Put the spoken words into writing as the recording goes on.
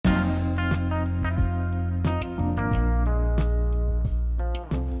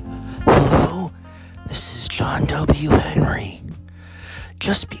John W. Henry.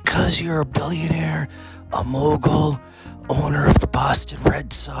 Just because you're a billionaire, a mogul, owner of the Boston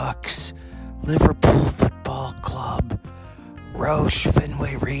Red Sox, Liverpool Football Club, Roush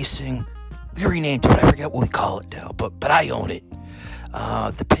Fenway Racing, we renamed it, but I forget what we call it now, but I own it.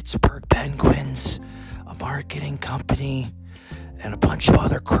 The Pittsburgh Penguins, a marketing company, and a bunch of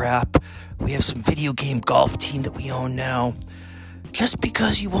other crap. We have some video game golf team that we own now. Just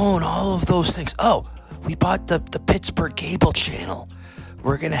because you own all of those things. Oh, we bought the Pittsburgh cable channel.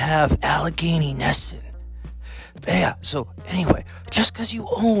 We're going to have Allegheny Nesson. Yeah, so anyway, just because you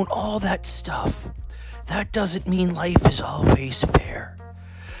own all that stuff, that doesn't mean life is always fair.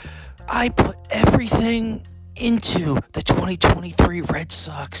 I put everything into the 2023 Red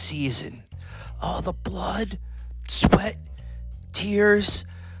Sox season. All the blood, sweat, tears,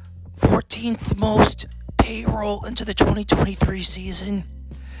 14th most payroll into the 2023 season,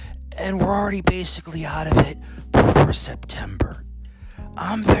 and we're already basically out of it before September.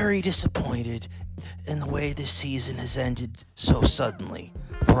 I'm very disappointed in the way this season has ended so suddenly,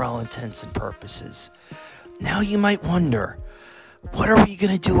 for all intents and purposes. Now you might wonder, what are we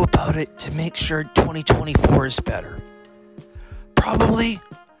going to do about it to make sure 2024 is better? Probably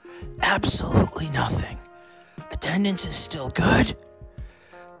absolutely nothing. Attendance is still good.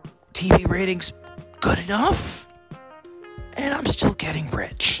 TV ratings good enough. And I'm still getting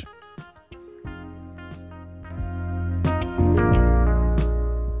rich.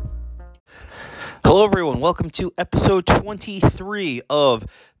 Hello, everyone. Welcome to episode 23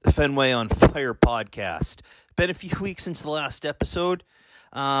 of the Fenway on Fire podcast. Been a few weeks since the last episode.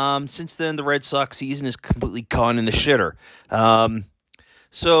 Since then, the Red Sox season is completely gone in the shitter.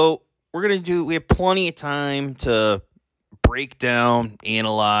 So we have plenty of time to break down,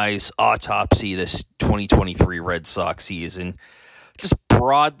 analyze, autopsy this 2023 Red Sox season. Just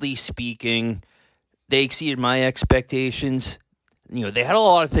broadly speaking, they exceeded my expectations. You know, they had a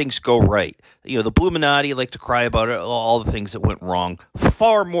lot of things go right. You know, the Bluminati like to cry about it, all the things that went wrong.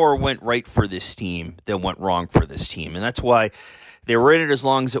 Far more went right for this team than went wrong for this team. And that's why they were in it as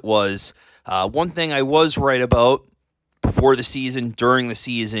long as it was. One thing I was right about before the season, during the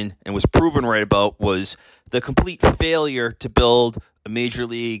season, and was proven right about was the complete failure to build a major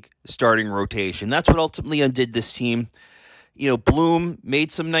league starting rotation. That's what ultimately undid this team. You know, Bloom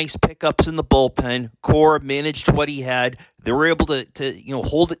made some nice pickups in the bullpen. Cora managed what he had. They were able to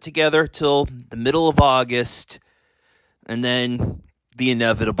hold it together till the middle of August, and then the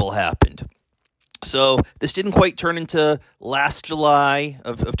inevitable happened. So this didn't quite turn into last July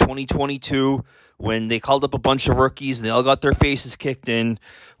of 2022 when they called up a bunch of rookies and they all got their faces kicked in,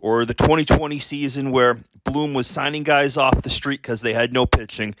 or the 2020 season where Bloom was signing guys off the street because they had no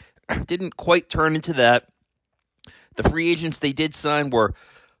pitching. Didn't quite turn into that. The free agents they did sign were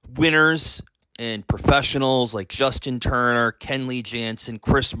winners and professionals like Justin Turner, Kenley Jansen,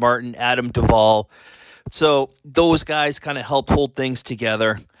 Chris Martin, Adam Duvall. So those guys kind of help hold things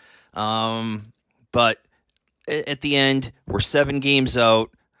together. But at the end, we're 7 games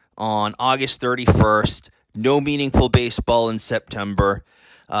out on August 31st. No meaningful baseball in September.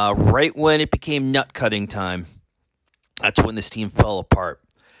 Right when it became nut-cutting time, that's when this team fell apart.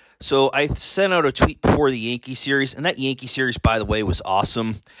 So I sent out a tweet before the Yankee series, and that Yankee series, by the way, was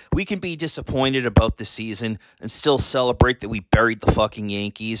awesome. We can be disappointed about the season and still celebrate that we buried the fucking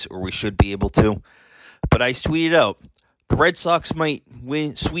Yankees, or we should be able to. But I tweeted out, the Red Sox might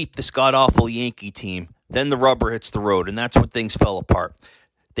sweep this god-awful Yankee team. Then the rubber hits the road, and that's when things fell apart.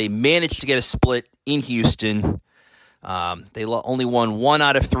 They managed to get a split in Houston. They only won 1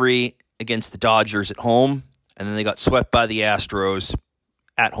 out of 3 against the Dodgers at home, and then they got swept by the Astros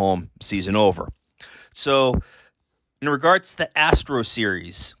at home, season over. So, in regards to the Astros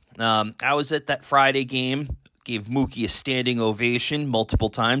series, I was at that Friday game, gave Mookie a standing ovation multiple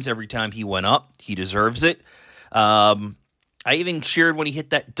times every time he went up. He deserves it. I even cheered when he hit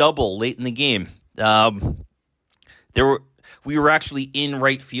that double late in the game. We were actually in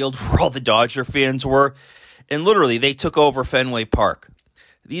right field where all the Dodger fans were, and literally they took over Fenway Park.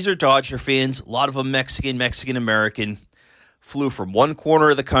 These are Dodger fans, a lot of them Mexican-American, flew from one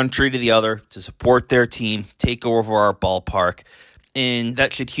corner of the country to the other to support their team, take over our ballpark, and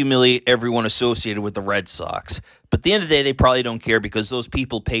that should humiliate everyone associated with the Red Sox. But at the end of the day, they probably don't care because those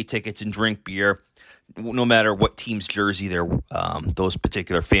people pay tickets and drink beer no matter what team's jersey those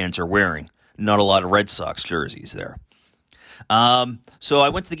particular fans are wearing. Not a lot of Red Sox jerseys there. So I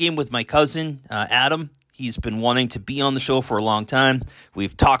went to the game with my cousin, Adam. He's been wanting to be on the show for a long time.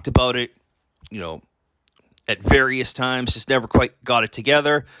 We've talked about it, at various times, just never quite got it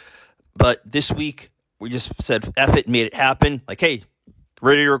together. But this week, we just said, F it, made it happen. Like, hey,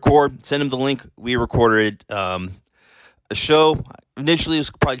 ready to record. Send him the link. We recorded a show. Initially, it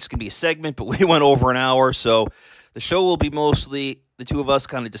was probably just going to be a segment, but we went over an hour. So the show will be mostly the two of us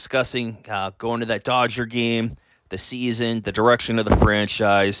kind of discussing going to that Dodger game, the season, the direction of the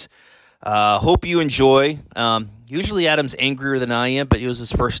franchise. Hope you enjoy. Usually Adam's angrier than I am, but it was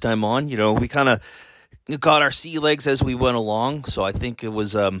his first time on. We kind of got our sea legs as we went along, so I think it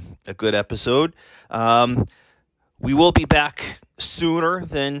was a good episode. We will be back sooner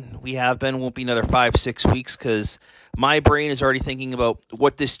than we have been. It won't be another 5-6 weeks because my brain is already thinking about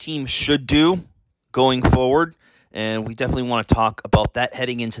what this team should do going forward, and we definitely want to talk about that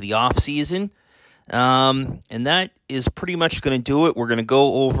heading into the offseason. And that is pretty much going to do it. We're going to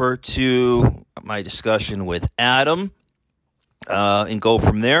go over to my discussion with Adam and go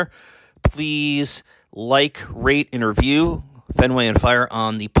from there. Please like, rate, and review Fenway on Fire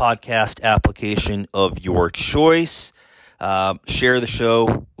on the podcast application of your choice. Share the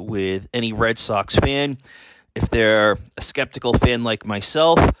show with any Red Sox fan. If they're a skeptical fan like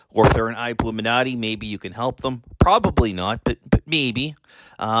myself, or if they're an Ibluminati, maybe you can help them. Probably not, but maybe.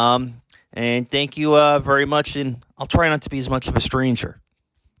 And thank you very much, and I'll try not to be as much of a stranger.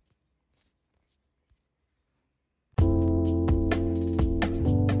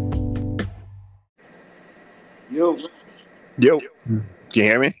 Yo. Can you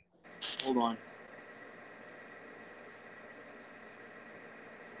hear me? Hold on.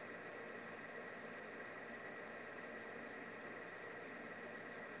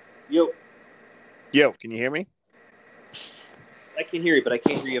 Yo, can you hear me? I can hear you, but I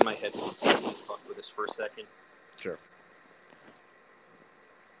can't hear you in my headphones. So let me fuck with this for a second. Sure.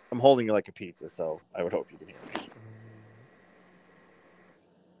 I'm holding you like a pizza, so I would hope you can hear me.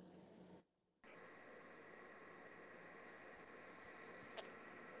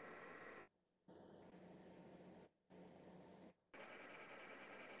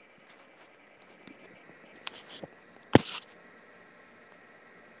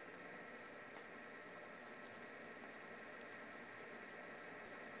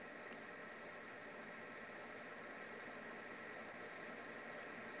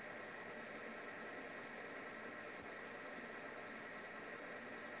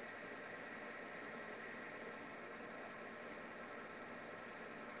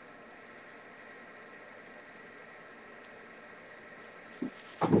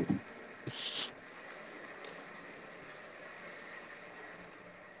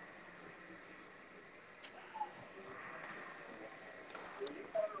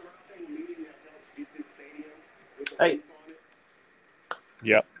 Hey.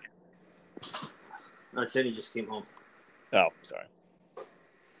 Yep. No, Jenny just came home. Oh, sorry.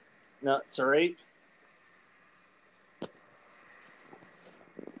 No, it's all right.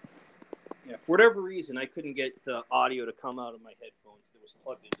 Yeah, for whatever reason, I couldn't get the audio to come out of my headphones that was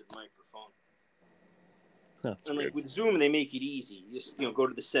plugged into the microphone. That's and weird. Like with Zoom, they make it easy. You just go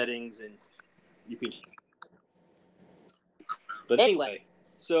to the settings and you can. But anyway,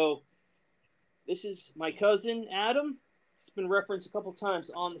 so this is my cousin Adam. It's been referenced a couple times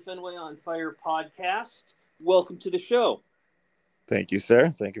on the Fenway on Fire podcast. Welcome to the show. Thank you, sir.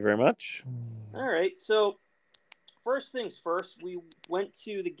 Thank you very much. All right. So first things first, we went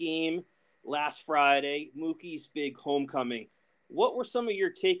to the game last Friday, Mookie's big homecoming. What were some of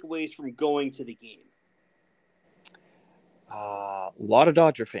your takeaways from going to the game? A lot of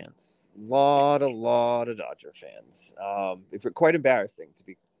Dodger fans. Lot of Dodger fans. It's quite embarrassing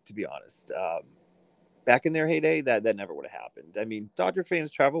to be honest. Back in their heyday, that never would have happened. I mean, Dodger fans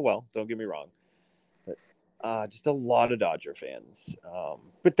travel well. Don't get me wrong, but just a lot of Dodger fans.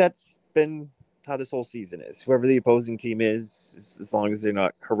 But that's been how this whole season is. Whoever the opposing team is, as long as they're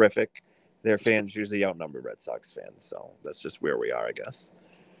not horrific, their fans usually outnumber Red Sox fans. So that's just where we are, I guess.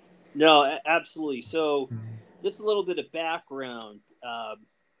 No, absolutely. So just a little bit of background.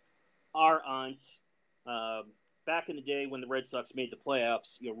 Our aunt, back in the day when the Red Sox made the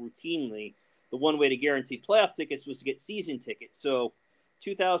playoffs, routinely, the one way to guarantee playoff tickets was to get season tickets. So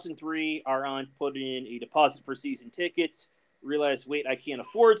 2003, our aunt put in a deposit for season tickets, realized, wait, I can't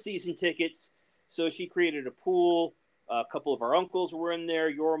afford season tickets. So she created a pool. A couple of our uncles were in there.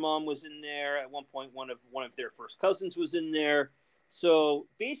 Your mom was in there. At one point, one of their first cousins was in there. So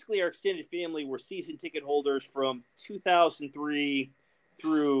basically, our extended family were season ticket holders from 2003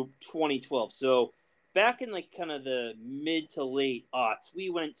 through 2012. So back in kind of the mid to late aughts, we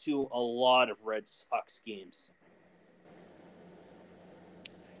went to a lot of Red Sox games.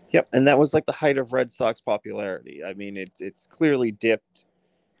 Yep, and that was like the height of Red Sox popularity. I mean, it's clearly dipped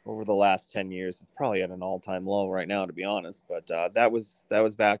over the last 10 years. It's probably at an all-time low right now, to be honest. But that was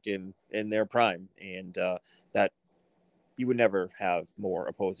back in their prime, and that you would never have more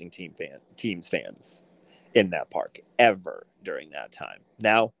opposing teams fans in that park ever during that time.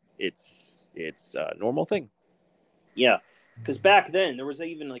 Now it's a normal thing. Yeah, because back then there was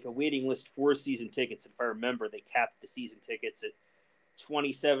even like a waiting list for season tickets. If I remember, they capped the season tickets at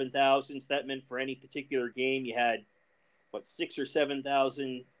 27,000. So that meant for any particular game you had 6 or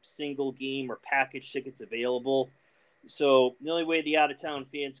 7,000 single game or package tickets available. So the only way the out of town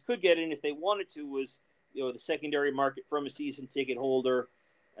fans could get in if they wanted to was the secondary market from a season ticket holder.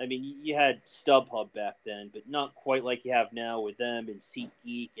 I mean, you had StubHub back then, but not quite like you have now with them and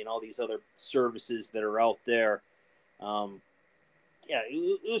SeatGeek and all these other services that are out there. Yeah,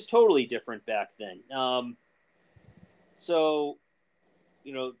 it was totally different back then. So,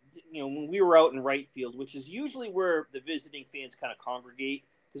 when we were out in right field, which is usually where the visiting fans kind of congregate,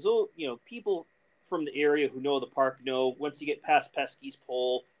 because people from the area who know the park know once you get past Pesky's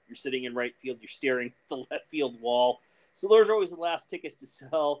pole, you're sitting in right field, you're staring at the left field wall. So those are always the last tickets to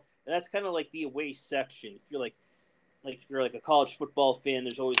sell, and that's kind of like the away section. If you're if you're like a college football fan,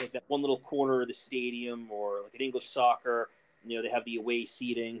 there's always like that one little corner of the stadium, or like an English soccer. They have the away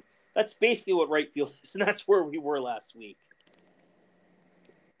seating. That's basically what right field is, and that's where we were last week.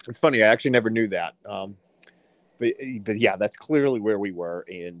 It's funny. I actually never knew that. But yeah, that's clearly where we were.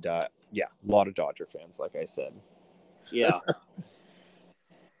 And yeah, a lot of Dodger fans, like I said. Yeah.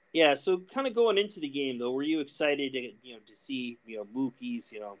 Yeah. So kind of going into the game, though, were you excited to see,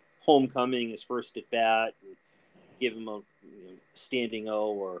 Mookie's, homecoming, his first at bat, and give him a standing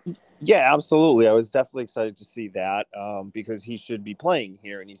O? Or yeah, absolutely. I was definitely excited to see that because he should be playing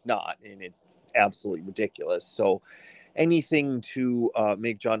here and he's not, and it's absolutely ridiculous. So anything to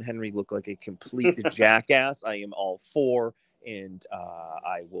make John Henry look like a complete jackass, I am all for, and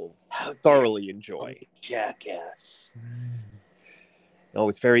I will thoroughly enjoy. Jackass. No,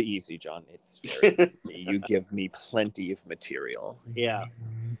 it's very easy, John. It's very easy. You give me plenty of material. Yeah.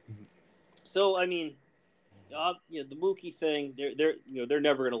 So I mean, the Mookie thing, they're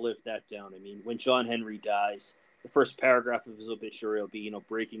never going to live that down. I mean, when John Henry dies, the first paragraph of his obituary will be,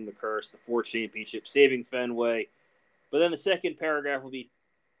 breaking the curse, the 4 championships, saving Fenway. But then the second paragraph will be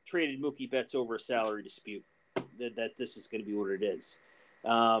traded Mookie Betts over a salary dispute. That this is going to be what it is.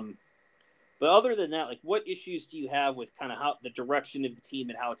 But other than that, like, what issues do you have with kind of how the direction of the team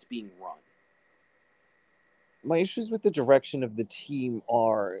and how it's being run? My issues with the direction of the team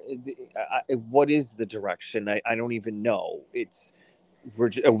are what is the direction? I don't even know. We're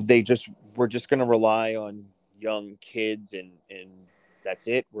just going to rely on young kids and that's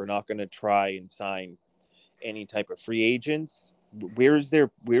it. We're not going to try and sign any type of free agents. Where's their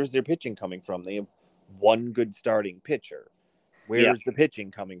pitching coming from? They have one good starting pitcher. Where's the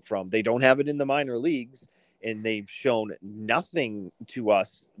pitching coming from? They don't have it in the minor leagues, and they've shown nothing to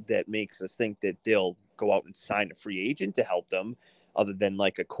us that makes us think that they'll go out and sign a free agent to help them, other than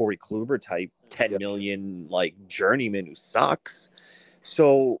like a Corey Kluber type 10 million like journeyman who sucks.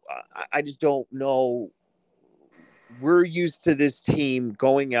 So I just don't know. We're used to this team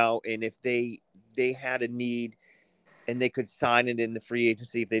going out, and if they had a need and they could sign it in the free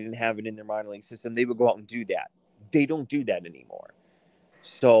agency, if they didn't have it in their minor league system, they would go out and do that. They don't do that anymore.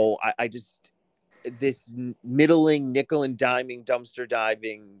 So I just, this middling, nickel and diming, dumpster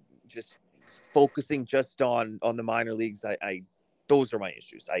diving, just focusing just on the minor leagues. Those are my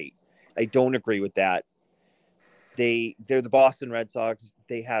issues. I don't agree with that. They're the Boston Red Sox.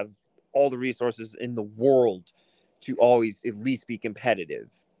 They have all the resources in the world to always at least be competitive,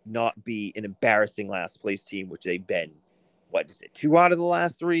 not be an embarrassing last place team, which they've been. What is it? 2 out of the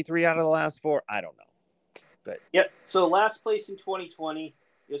last 3, 3 out of the last 4. I don't know. But yep. So last place in 2020.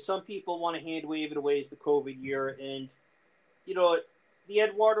 Some people want to hand wave it away as the COVID year, and the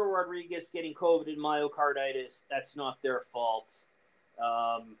Eduardo Rodriguez getting COVID and myocarditis, that's not their fault.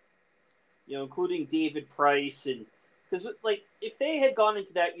 Including David Price, and because if they had gone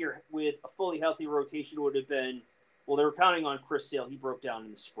into that year with a fully healthy rotation, it would have been, well, they were counting on Chris Sale. He broke down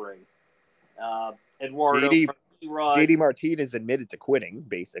in the spring. Eduardo, JD Martinez admitted to quitting,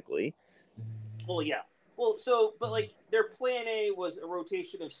 basically. Well, yeah. Well, but their plan A was a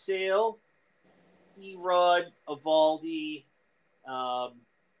rotation of Sale, Erod, Evaldi, and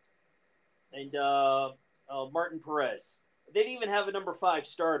Martin Perez. They didn't even have a number 5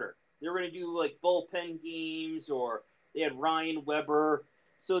 starter. They were going to do bullpen games, or they had Ryan Weber.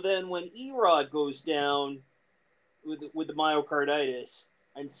 So then when Erod goes down with the myocarditis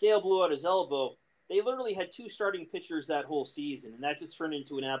and Sale blew out his elbow, they literally had 2 starting pitchers that whole season, and that just turned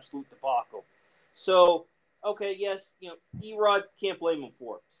into an absolute debacle. So, okay, yes, Erod can't blame him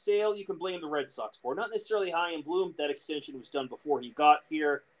for. Sale, you can blame the Red Sox for. Not necessarily Chaim Bloom. That extension was done before he got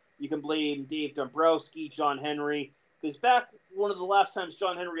here. You can blame Dave Dombrowski, John Henry. Because back one of the last times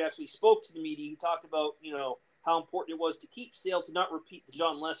John Henry actually spoke to the media, he talked about, how important it was to keep Sale to not repeat the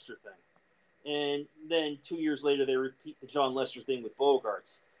John Lester thing. And then 2 years later, they repeat the John Lester thing with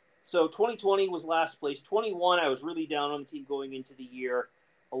Bogaerts. So 2020 was last place. 21, I was really down on the team going into the year.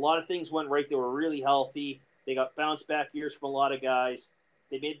 A lot of things went right. They were really healthy. They got bounce back years from a lot of guys.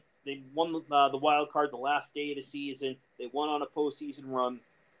 They won the wild card the last day of the season. They won on a postseason run.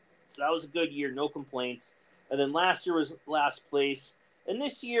 So that was a good year, no complaints. And then last year was last place. And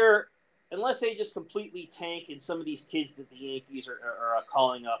this year, unless they just completely tank and some of these kids that the Yankees are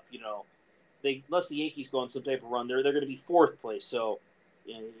calling up, unless the Yankees go on some type of run, they're going to be fourth place. So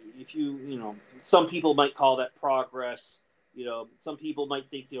if some people might call that progress. Some people might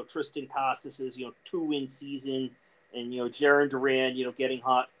think, Tristan Casas's, 2-win season and, Jarren Duran, getting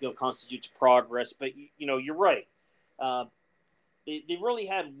hot, constitutes progress. But, you're right. They've really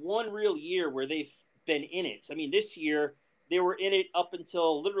had one real year where they've been in it. I mean, this year they were in it up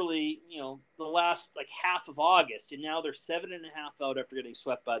until literally, the last half of August, and now they're 7.5 out after getting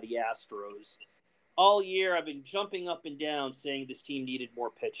swept by the Astros. All year I've been jumping up and down saying this team needed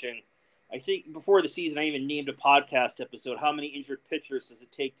more pitching. I think before the season I even named a podcast episode, how many injured pitchers does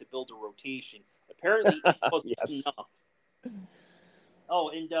it take to build a rotation? Apparently it wasn't enough. Oh,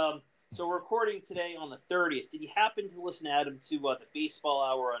 and so we're recording today on the 30th. Did you happen to listen, Adam, to the Baseball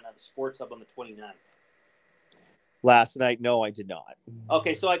Hour on the Sports Hub on the 29th? Last night, no, I did not.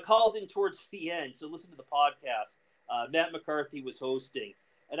 Okay, so I called in towards the end, so listen to the podcast. Matt McCarthy was hosting.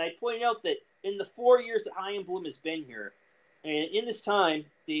 And I pointed out that in the 4 years that Chaim Bloom has been here, and in this time,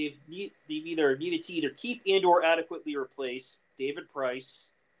 they've either needed to keep and or adequately replace David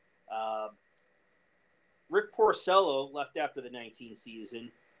Price. Rick Porcello left after the 19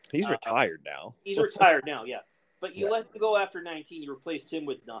 season. He's retired now. He's retired now, yeah. But you let him go after 19. You replaced him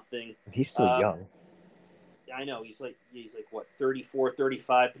with nothing. He's still young. I know. He's like what, 34,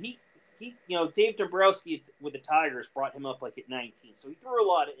 35. But he Dave Dombrowski with the Tigers brought him up at 19. So he threw a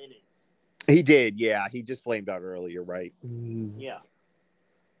lot of innings. He did, yeah. He just flamed out earlier, right? Yeah.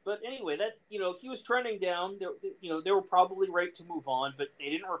 But anyway, that he was trending down. They were probably right to move on, but they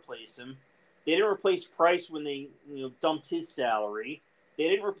didn't replace him. They didn't replace Price when they dumped his salary. They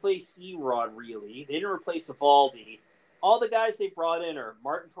didn't replace Erod, really. They didn't replace Evaldi. All the guys they brought in are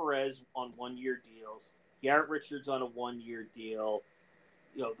Martin Perez on 1-year deals, Garrett Richards on a 1-year deal.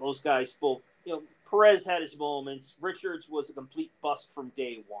 Those guys both. Perez had his moments. Richards was a complete bust from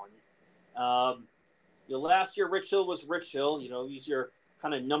day one. Last year Rich Hill was Rich Hill. He's your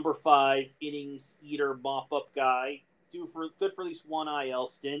kind of number 5 innings eater, mop up guy. Good for at least one IL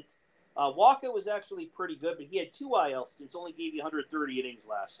stint. Waka was actually pretty good, but he had 2 IL stints. Only gave you 130 innings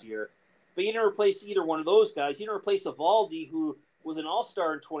last year. But you didn't replace either one of those guys. You didn't replace Evaldi, who was an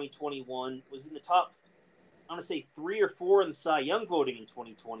All-Star in 2021, was in the top, I want to say 3 or 4 in the Cy Young voting in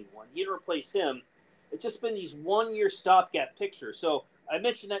 2021. You didn't replace him. It's just been these 1-year stopgap pictures. So I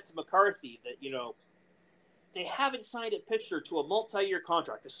mentioned that to McCarthy that, they haven't signed a pitcher to a multi-year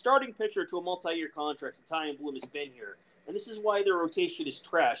contract, a starting pitcher to a multi-year contract since Chaim Bloom has been here. And this is why their rotation is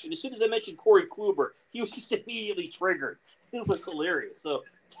trash. And as soon as I mentioned Corey Kluber, he was just immediately triggered. It was hilarious. So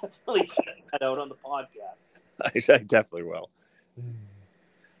definitely check that out on the podcast. I definitely will.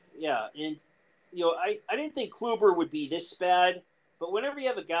 Yeah, and I didn't think Kluber would be this bad, but whenever you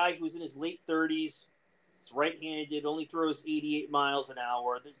have a guy who's in his late 30s, he's right-handed, only throws 88 miles an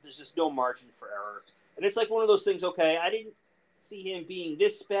hour, there's just no margin for error. And it's like one of those things, okay, I didn't see him being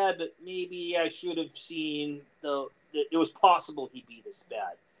this bad, but maybe I should have seen that it was possible he'd be this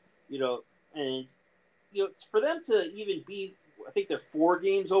bad. And for them to even be, I think they're 4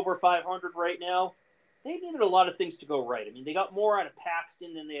 games over 500 right now, they needed a lot of things to go right. I mean, they got more out of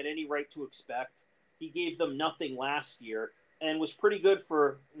Paxton than they had any right to expect. He gave them nothing last year and was pretty good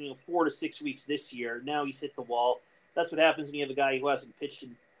for 4 to 6 weeks this year. Now he's hit the wall. That's what happens when you have a guy who hasn't pitched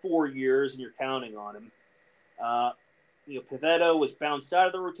in 4 years and you're counting on him. Pivetta was bounced out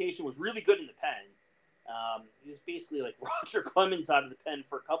of the rotation, was really good in the pen. He was basically like Roger Clemens out of the pen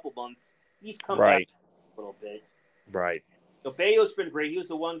for a couple months. He's come back a little bit. Right. Bayo's been great. He was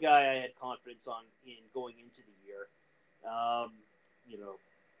the one guy I had confidence on in going into the year.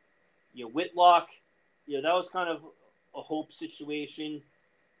 Whitlock, that was kind of a hope situation.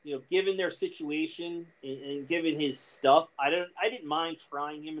 Given their situation and given his stuff, I didn't mind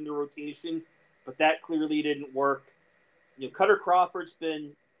trying him in the rotation, but that clearly didn't work. Cutter Crawford's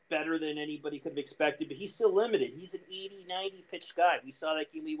been better than anybody could have expected, but he's still limited. He's an 80, 90 pitch guy. We saw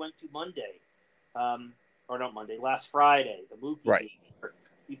that game we went to Monday. Last Friday, the Mookie game.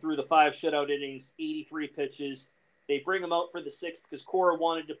 He threw the 5 shutout innings, 83 pitches. They bring him out for the 6th because Cora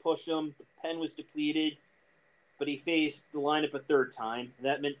wanted to push him. The pen was depleted. but he faced the lineup a third time. And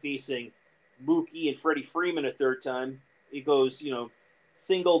that meant facing Mookie and Freddie Freeman a third time. It goes,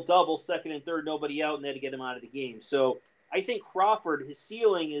 single, double, second and third, nobody out, and they had to get him out of the game. So I think Crawford, his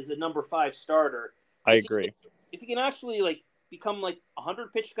ceiling is a number 5 starter. I agree. If he can actually become a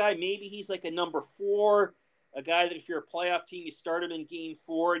 100-pitch guy, maybe he's like a number 4, a guy that if you're a playoff team, you start him in game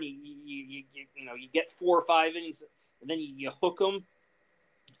 4 and you get 4 or 5 innings and then you hook him.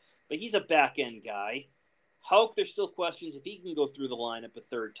 But he's a back end guy. Houck, there's still questions if he can go through the lineup a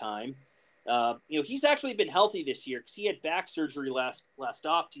third time. He's actually been healthy this year because he had back surgery last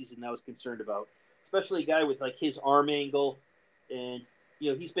offseason I was concerned about, especially a guy with his arm angle. And,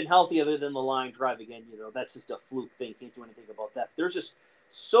 he's been healthy other than the line drive. Again, that's just a fluke thing. Can't do anything about that. There's just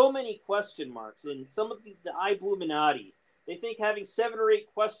so many question marks. And some of the Ibluminati, they think having 7 or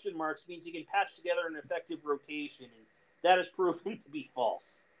 8 question marks means you can patch together an effective rotation. And that has proven to be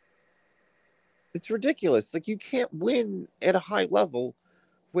false. It's ridiculous. You can't win at a high level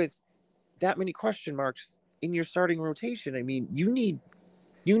with that many question marks in your starting rotation. I mean, you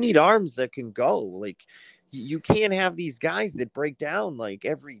need arms that can go. You can't have these guys that break down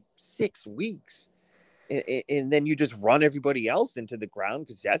every 6 weeks, and then you just run everybody else into the ground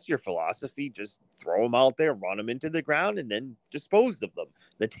because that's your philosophy. Just throw them out there, run them into the ground, and then dispose of them.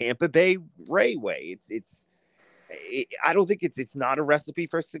 The Tampa Bay Ray way. I don't think it's not a recipe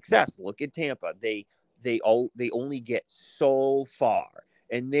for success. Look at Tampa. They only get so far,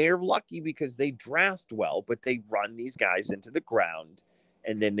 and they're lucky because they draft well, but they run these guys into the ground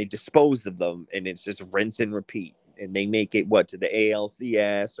and then they dispose of them, and it's just rinse and repeat. And they make it to the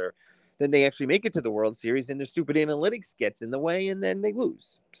ALCS, or then they actually make it to the World Series, and their stupid analytics gets in the way, and then they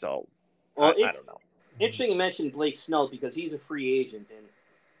lose. So I don't know. Interesting you mentioned Blake Snell because he's a free agent, and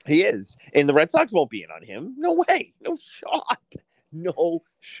he is. And the Red Sox won't be in on him. No way. No shot. No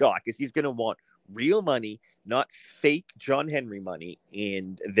shot. Because he's going to want real money, not fake John Henry money.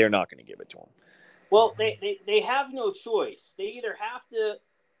 And they're not going to give it to him. Well, they have no choice. They either have to,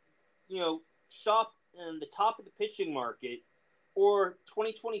 shop in the top of the pitching market, or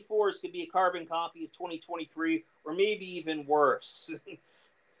 2024 is going to be a carbon copy of 2023, or maybe even worse.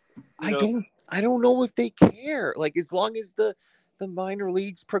 I don't know if they care. As long as the minor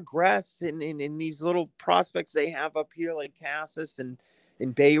leagues progress and in these little prospects they have up here like Casas and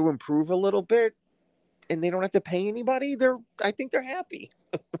Bayo improve a little bit and they don't have to pay anybody, I think they're happy.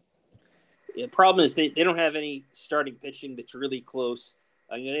 The problem is they don't have any starting pitching that's really close.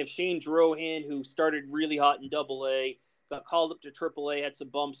 They have Shane Drohan, who started really hot in Double-A, got called up to Triple-A, had some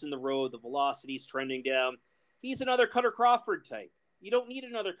bumps in the road, the velocity's trending down. He's another Cutter Crawford type. You don't need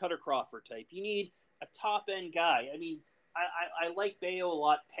another Cutter Crawford type. You need a top-end guy. I mean, I like Bayo a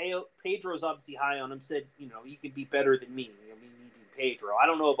lot. Pedro's obviously high on him, said, he could be better than me. Me being Pedro. I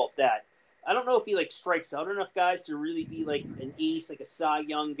don't know about that. I don't know if he strikes out enough guys to really be an ace, a Cy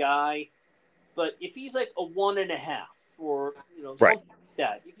Young guy. But if he's a 1.5 or, right, something like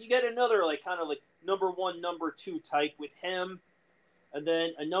that, if you get another number 1, number 2 type with him, and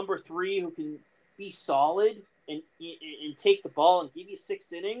then a number 3 who can be solid and take the ball and give you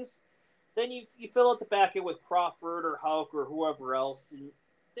 6 innings, then you fill out the back end with Crawford or Houck or whoever else, and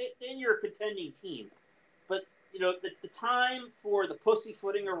then you're a contending team. But, the time for the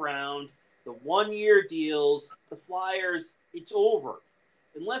pussyfooting around, the 1-year deals, the Flyers, it's over.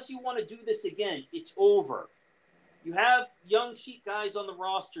 Unless you want to do this again, it's over. You have young, cheap guys on the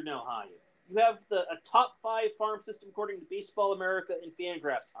roster now, Hyatt. You have a top 5 farm system according to Baseball America and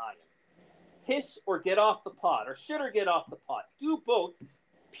Fangraphs, Hyatt. Piss or get off the pot, or shit or get off the pot. Do both.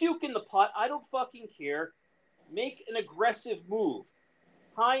 Puke in the pot. I don't fucking care. Make an aggressive move.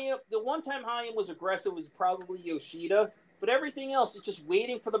 The one time Hayam was aggressive was probably Yoshida, but everything else is just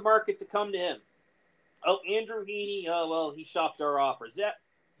waiting for the market to come to him. Oh, Andrew Heaney, he shopped our offer.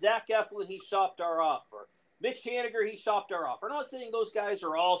 Zach Eflin, he shopped our offer. Mitch Haniger, he shopped our offer. I'm not saying those guys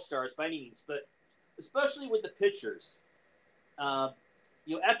are all-stars by any means, but especially with the pitchers,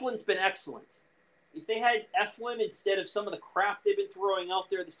 Eflin's been excellent. If they had Eflin instead of some of the crap they've been throwing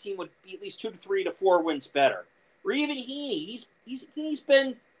out there, this team would be at least 2 to 3 to 4 wins better. Or even Heaney, he's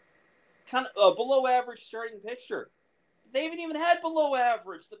been kind of a below-average starting pitcher. They haven't even had below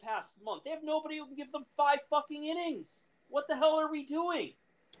average the past month. They have nobody who can give them 5 fucking innings. What the hell are we doing?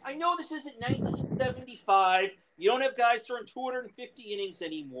 I know this isn't 1975. You don't have guys throwing 250 innings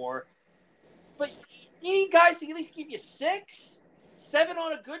anymore. But you need guys to at least give you 6, 7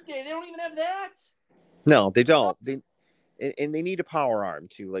 on a good day. They don't even have that. No, they don't. They need a power arm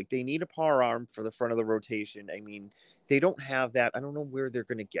too. They need a power arm for the front of the rotation. I mean, they don't have that. I don't know where they're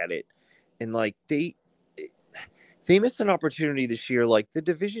going to get it. And they they missed an opportunity this year. Like the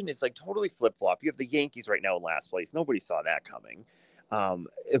division is like totally flip flop. You have the Yankees right now in last place. Nobody saw that coming.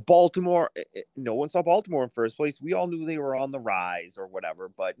 Baltimore, no one saw Baltimore in first place. We all knew they were on the rise or whatever,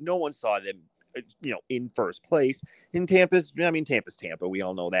 but no one saw them, in first place. In Tampa's Tampa. We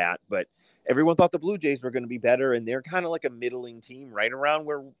all know that, but everyone thought the Blue Jays were going to be better, and they're kind of like a middling team right around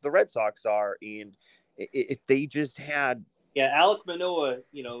where the Red Sox are. And if they just had, Alek Manoah,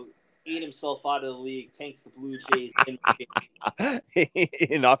 ate himself out of the league, tanked the Blue Jays,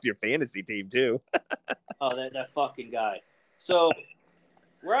 and off your fantasy team too. Oh, that fucking guy. So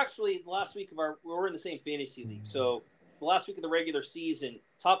we're actually we're in the same fantasy league. So the last week of the regular season,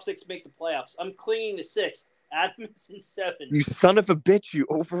 top 6 make the playoffs. I'm clinging to 6th. Adam is in 7th. You son of a bitch!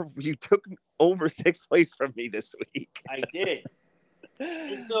 You took over 6th place from me this week. I did.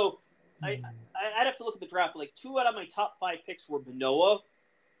 And so I'd have to look at the draft. But like 2 out of my top 5 picks were Manoah,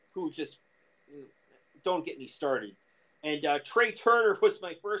 who just don't get me started. And Trey Turner was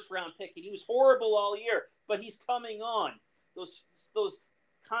my first round pick, and he was horrible all year, but he's coming on. Those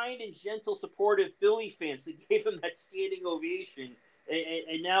kind and gentle, supportive Philly fans that gave him that standing ovation,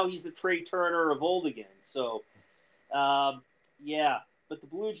 and now he's the Trey Turner of old again. So, but the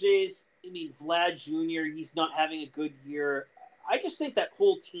Blue Jays, Vlad Jr., he's not having a good year. I just think that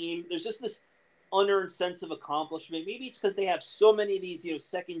whole team, there's just this unearned sense of accomplishment. Maybe it's because they have so many of these,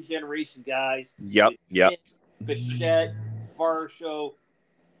 second generation guys. Yep. Bichette, Varsho,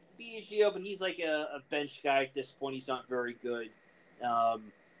 Biggio, but he's like a bench guy at this point. He's not very good.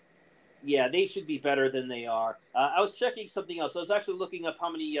 They should be better than they are. I was checking something else. I was actually looking up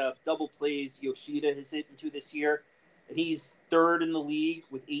how many double plays Yoshida has hit into this year, and he's 3rd in the league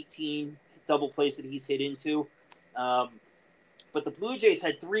with 18 double plays that he's hit into. But the Blue Jays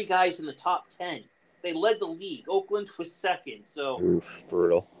had 3 guys in the top 10. They led the league. Oakland was 2nd. So, oof,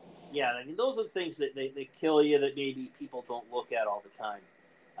 brutal. Yeah, those are the things that they kill you that maybe people don't look at all the time.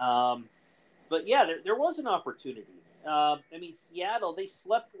 But yeah, there was an opportunity. Seattle, they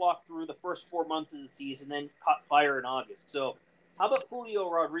sleptwalked through the first 4 months of the season, then caught fire in August. So how about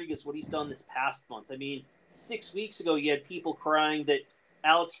Julio Rodriguez, what he's done this past month? 6 weeks ago, you had people crying that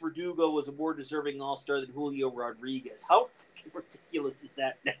Alex Verdugo was a more deserving all-star than Julio Rodriguez. How ridiculous is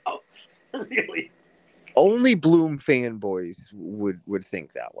that now? Really? Only Bloom fanboys would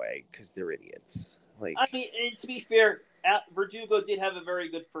think that way because they're idiots. And to be fair, Verdugo did have a very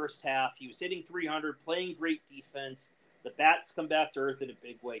good first half. He was hitting 300, playing great defense. The bats come back to earth in a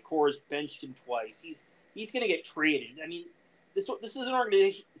big way. Coors benched him twice. He's going to get traded. This is an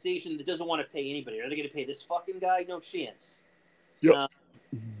organization that doesn't want to pay anybody. Are they going to pay this fucking guy? No chance. Yep.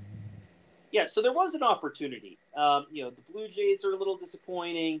 So there was an opportunity. The Blue Jays are a little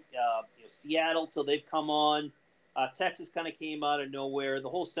disappointing. Seattle, till they've come on. Texas kind of came out of nowhere. The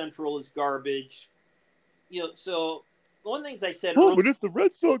whole Central is garbage. So one of the things I said. Oh, but if the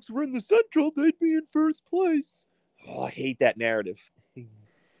Red Sox were in the Central, they'd be in first place. Oh, I hate that narrative.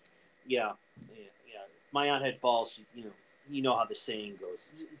 Yeah. My aunt had balls. You know how the saying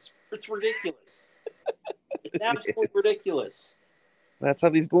goes. It's ridiculous. It's absolutely ridiculous. That's how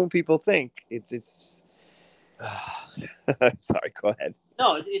these Boom people think. It's. I'm sorry. Go ahead.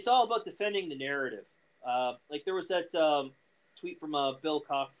 No, it's all about defending the narrative. There was that tweet from Bill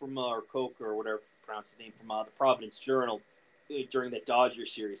Koch from or Koch or whatever you pronounce his name from the Providence Journal during that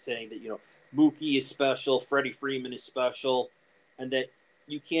Dodgers series, saying that Mookie is special, Freddie Freeman is special, and that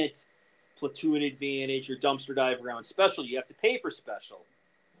you can't platoon advantage or dumpster dive around special. You have to pay for special.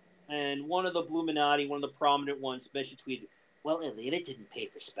 And one of the Bluminati, one of the prominent ones, mentioned tweeted, "Well, Atlanta didn't pay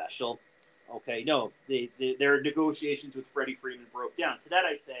for special." Okay, no, their negotiations with Freddie Freeman broke down. To that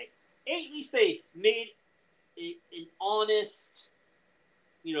I say, hey, at least they made an honest,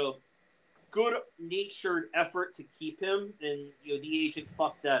 good-natured effort to keep him, and the agent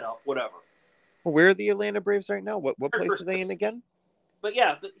fucked that up. Whatever. Well, where are the Atlanta Braves right now? What place are they in again? But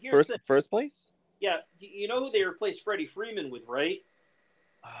here's first place. Yeah, you know who they replaced Freddie Freeman with, right?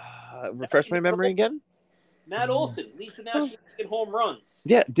 Refresh my memory again. Matt Olson leads the National League in home runs.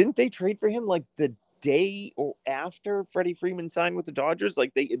 Yeah, didn't they trade for him like the day or after Freddie Freeman signed with the Dodgers?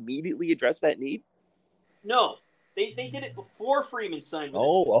 Like they immediately addressed that need? No, they did it before Freeman signed with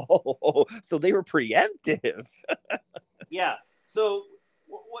the Dodgers. So they were preemptive. Yeah. So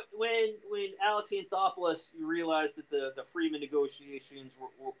when Alex Anthopoulos realized that the Freeman negotiations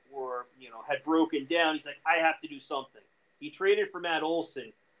were had broken down, he's like, I have to do something. He traded for Matt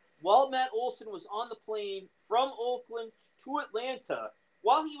Olson. While Matt Olson was on the plane from Oakland to Atlanta,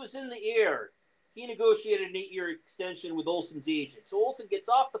 while he was in the air, he negotiated an 8-year extension with Olson's agent. So Olson gets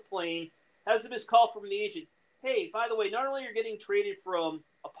off the plane, has a missed call from the agent. Hey, by the way, not only are you getting traded from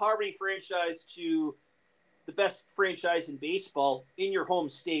a poverty franchise to the best franchise in baseball in your home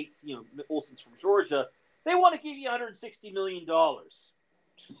state, Olson's from Georgia, they want to give you $160 million.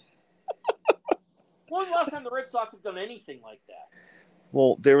 When was the last time the Red Sox have done anything like that?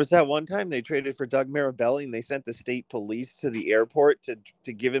 Well, there was that one time they traded for Doug Mirabelli, and they sent the state police to the airport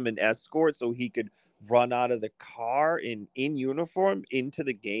to give him an escort so he could run out of the car in uniform into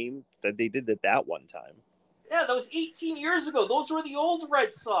the game. That they did that one time. Yeah, that was 18 years ago. Those were the old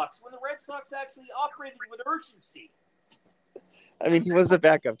Red Sox, when the Red Sox actually operated with urgency. I mean, he was a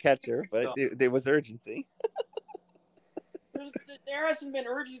backup catcher, but there was urgency. There hasn't been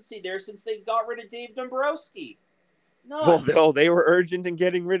urgency there since they got rid of Dave Dombrowski. No. Well, no, they were urgent in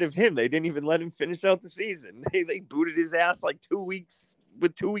getting rid of him. They didn't even let him finish out the season. They booted his ass like 2 weeks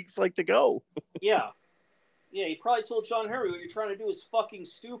with 2 weeks to go. Yeah, he probably told John Henry, what you're trying to do is fucking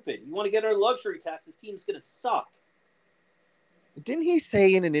stupid. You want to get our luxury tax, this team's going to suck. Didn't he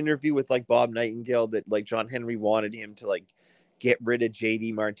say in an interview with Bob Nightingale that John Henry wanted him to get rid of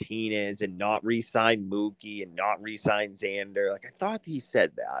JD Martinez and not re-sign Mookie and not re-sign Xander? I thought he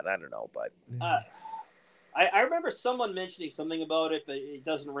said that. I don't know, but I remember someone mentioning something about it, but it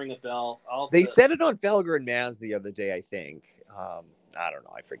doesn't ring a bell. They said it on Felger and Maz the other day, I think. I don't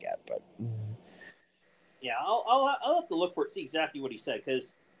know. I forget, but yeah, I'll have to look for it, see exactly what he said,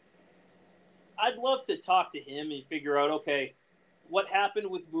 because I'd love to talk to him and figure out, okay, what happened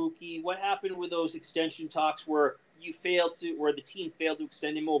with Mookie? What happened with those extension talks where the team failed to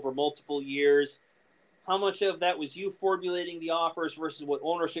extend him over multiple years? How much of that was you formulating the offers versus what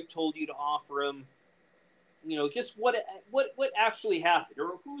ownership told you to offer him? Just what actually happened,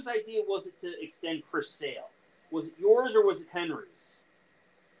 or whose idea was it to extend Chris Sale? Was it yours or was it Henry's?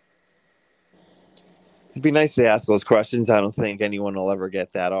 It'd be nice to ask those questions. I don't think anyone will ever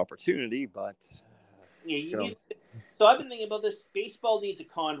get that opportunity, but yeah, so I've been thinking about this. Baseball needs a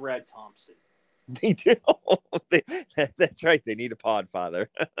Conrad Thompson. They do. That's right. They need a podfather.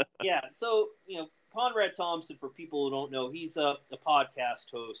 Yeah. So Conrad Thompson, for people who don't know, he's a podcast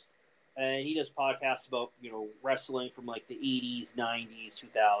host. And he does podcasts about, wrestling from the 80s, 90s,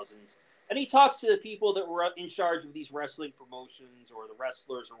 2000s. And he talks to the people that were in charge of these wrestling promotions or the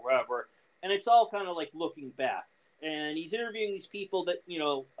wrestlers or whatever. And it's all kind of looking back. And he's interviewing these people that,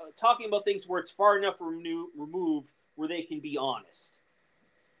 talking about things where it's far enough removed where they can be honest.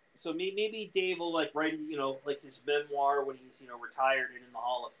 So maybe Dave will write, his memoir when he's, retired and in the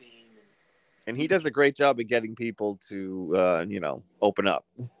Hall of Fame. And he does a great job of getting people to, open up.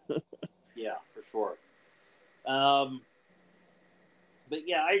 Yeah, for sure. But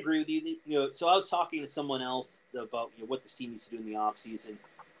yeah, I agree with you. So I was talking to someone else about what this team needs to do in the offseason.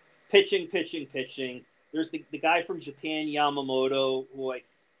 Pitching. There's the guy from Japan, Yamamoto, who if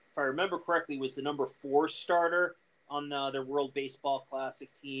I remember correctly was the number 4 starter on their World Baseball Classic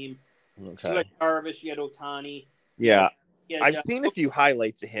team. Okay. So you had Darvish, you had Ohtani. Yeah. I've seen a few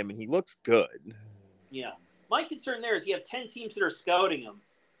highlights of him, and he looks good. Yeah. My concern there is you have 10 teams that are scouting him.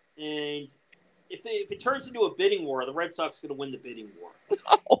 And if it turns into a bidding war, the Red Sox are going to win the bidding war.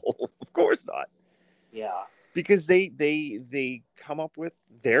 No, of course not. Yeah. Because they come up with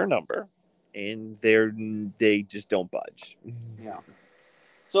their number, and they just don't budge. Yeah.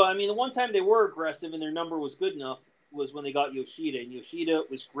 So, I mean, the one time they were aggressive and their number was good enough was when they got Yoshida. And Yoshida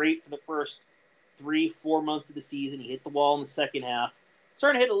was great for the first 3-4 months of the season. He hit the wall in the second half.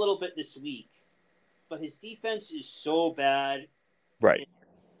 Starting to hit a little bit this week. But his defense is so bad. Right.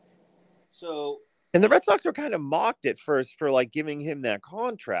 And the Red Sox were kind of mocked at first for giving him that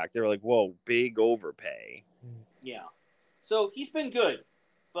contract. They were like, whoa, big overpay. Yeah. So he's been good.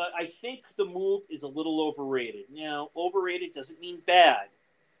 But I think the move is a little overrated. Now, overrated doesn't mean bad.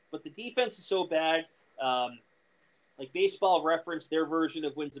 But the defense is so bad. Baseball Reference, their version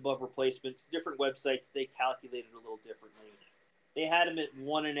of wins above replacements, different websites, they calculated a little differently. They had him at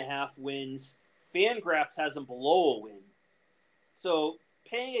 1.5 wins. Fangraphs has him below a win. So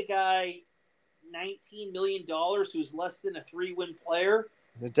paying a guy $19 million who's less than a 3-win player.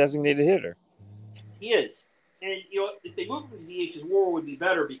 The designated hitter. He is. And, if they move him to DH, his WAR would be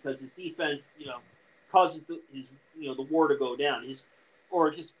better because his defense, causes the WAR to go down.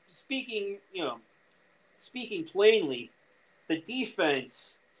 Speaking plainly, the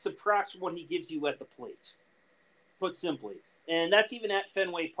defense subtracts from what he gives you at the plate, put simply. And that's even at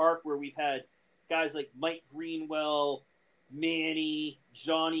Fenway Park where we've had guys like Mike Greenwell, Manny,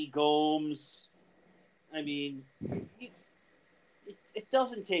 Johnny Gomes. I mean, it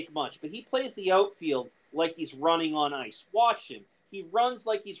doesn't take much, but he plays the outfield like he's running on ice. Watch him. He runs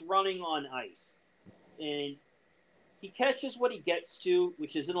like he's running on ice. And he catches what he gets to,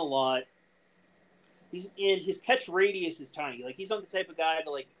 which isn't a lot. His catch radius is tiny. He's not the type of guy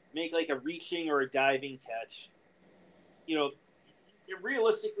to make like a reaching or a diving catch, you know,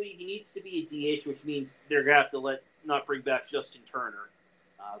 realistically, he needs to be a DH, which means they're going to have to not bring back Justin Turner.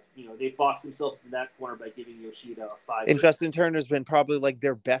 They boxed themselves in that corner by giving Yoshida a 5. And Justin Turner's been probably like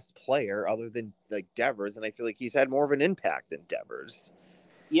their best player other than like Devers, and I feel like he's had more of an impact than Devers.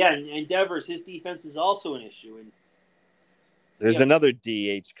 Yeah, and Devers, his defense is also an issue. And there's another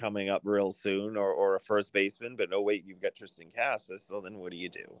DH coming up real soon, or a first baseman, but no, wait, you've got Tristan Casas, so then what do you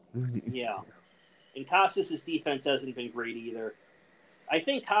do? Yeah. And Casas' defense hasn't been great either. I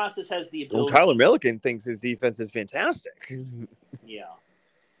think Casas has the ability. Well, Tyler Milliken thinks his defense is fantastic. Yeah.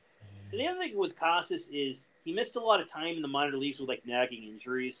 And the other thing with Casas is he missed a lot of time in the minor leagues with like nagging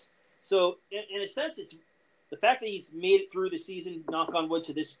injuries. So in a sense, it's the fact that he's made it through the season, knock on wood,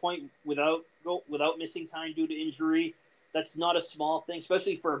 to this point without missing time due to injury. That's not a small thing,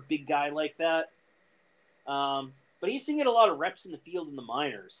 especially for a big guy like that. But he's going to get a lot of reps in the field in the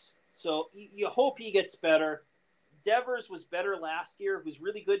minors. So you hope he gets better. Devers was better last year. He was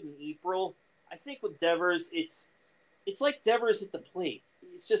really good in April. I think with Devers, it's like Devers at the plate.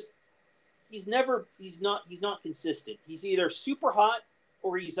 It's just he's not consistent. He's either super hot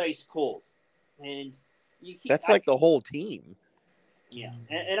or he's ice cold. And that's like the whole team. Yeah,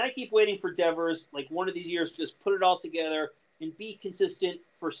 and I keep waiting for Devers, like one of these years, just put it all together and be consistent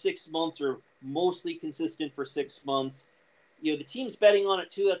for 6 months or mostly consistent for 6 months. The team's betting on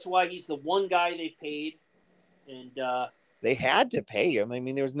it too. That's why he's the one guy they paid. And they had to pay him. I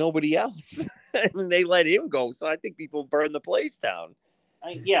mean, there was nobody else. And they let him go. So I think people burn the place down.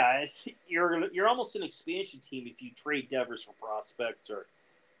 You're almost an expansion team if you trade Devers for prospects or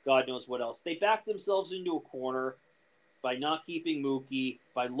God knows what else. They backed themselves into a corner by not keeping Mookie,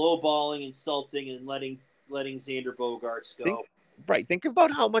 by lowballing, insulting, and letting Xander Bogaerts go. Think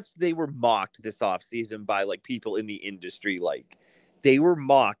about how much they were mocked this offseason by like people in the industry. Like they were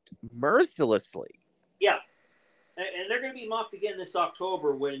mocked mercilessly. Yeah, and they're going to be mocked again this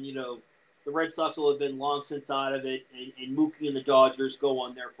October when the Red Sox will have been long since out of it, and Mookie and the Dodgers go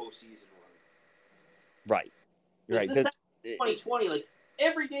on their postseason run. Right. This 2020, like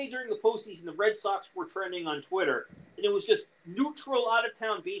every day during the postseason, the Red Sox were trending on Twitter, and it was just neutral,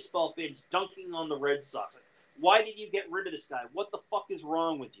 out-of-town baseball fans dunking on the Red Sox. Like, why did you get rid of this guy? What the fuck is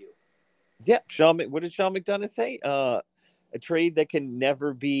wrong with you? Yeah, what did Sean McDonough say? A trade that can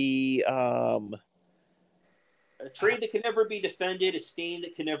never be... A trade that can never be defended, a stain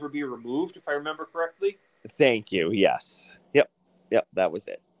that can never be removed, if I remember correctly. Thank you, yes. Yep, that was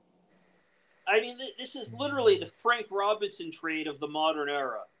it. I mean, this is literally the Frank Robinson trade of the modern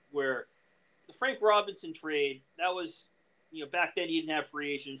era, where the Frank Robinson trade, that was, back then you didn't have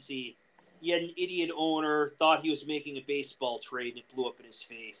free agency. You had an idiot owner, thought he was making a baseball trade, and it blew up in his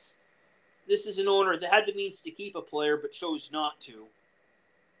face. This is an owner that had the means to keep a player, but chose not to.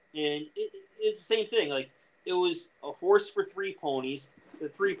 And it's the same thing. Like, it was a horse for 3 ponies. The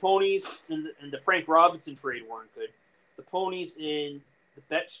 3 ponies in the Frank Robinson trade weren't good. The ponies in the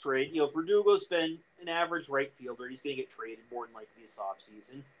Betts trade, Verdugo's been an average right fielder. He's going to get traded more than likely this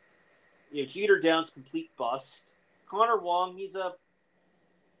offseason. Jeter Downs, complete bust. Connor Wong, he's a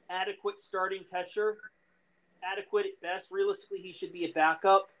adequate starting catcher. Adequate at best. Realistically, he should be a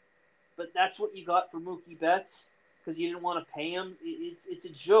backup. But that's what you got for Mookie Betts because you didn't want to pay him. It's a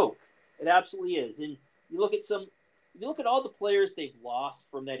joke. It absolutely is. And you look at all the players they've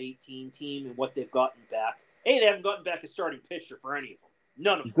lost from that 18 team and what they've gotten back. Hey, they haven't gotten back a starting pitcher for any of them.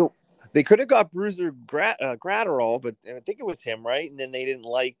 None of them. They could have got Bruiser Gratterall, but I think it was him, right? And then they didn't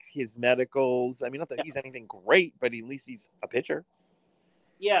like his medicals. I mean, not that he's anything great, but at least he's a pitcher.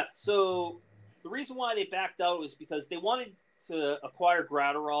 Yeah, so the reason why they backed out was because they wanted to acquire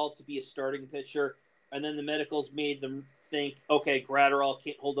Gratterall to be a starting pitcher, and then the medicals made them think, okay, Gratterall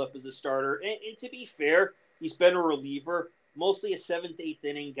can't hold up as a starter. And to be fair, he's been a reliever, mostly a 7th, 8th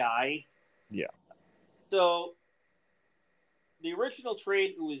inning guy. Yeah. So the original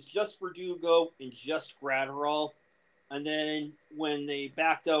trade, it was just Verdugo and just Gratterall. And then when they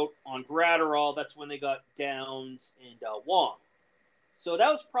backed out on Gratterall, that's when they got Downs and Wong. So that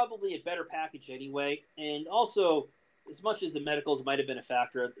was probably a better package anyway. And also, as much as the medicals might have been a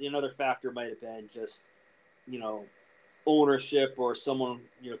factor, another factor might have been just, ownership or someone,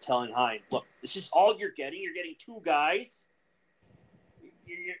 telling Hein, look, this is all you're getting. You're getting 2 guys.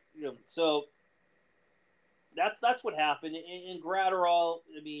 So that's what happened. And Gratterall,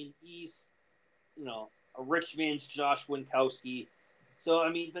 I mean, he's, a rich man's Josh Winkowski. So,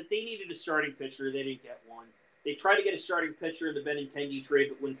 I mean, but they needed a starting pitcher. They didn't get one. They tried to get a starting pitcher in the Benintendi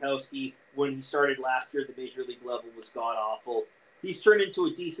trade, but Winkowski, when he started last year at the major league level, was god-awful. He's turned into a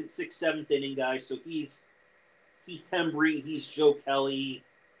decent 6th, 7th inning guy, so he's Heath Hembry, he's Joe Kelly.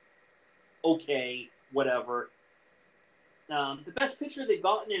 okay, whatever. The best pitcher they've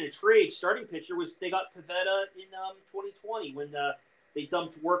gotten in a trade, starting pitcher, was they got Pivetta in 2020 when they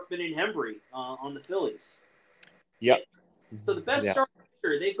dumped Workman and Hembry on the Phillies. Yep. So the best starting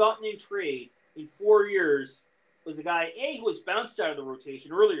pitcher they've gotten in trade in 4 years was a guy, who was bounced out of the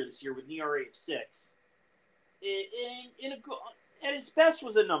rotation earlier this year with an ERA of 6. At his best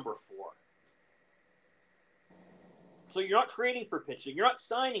was a number 4. So you're not trading for pitching. You're not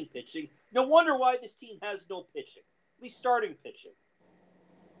signing pitching. No wonder why this team has no pitching, at least starting pitching.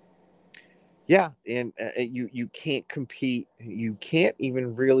 Yeah, and you can't compete. You can't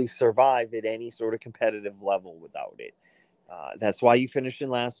even really survive at any sort of competitive level without it. That's why you finish in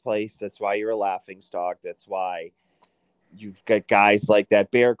last place. That's why you're a laughingstock. That's why you've got guys like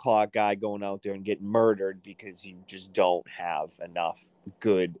that Bear Claw guy going out there and getting murdered because you just don't have enough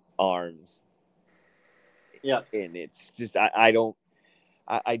good arms. Yeah, and it's just I don't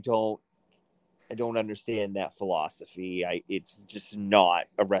understand that philosophy. It's just not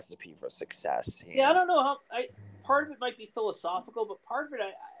a recipe for success. Yeah, I don't know how. Part of it might be philosophical, but part of it,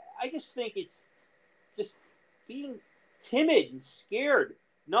 I just think it's just being timid and scared,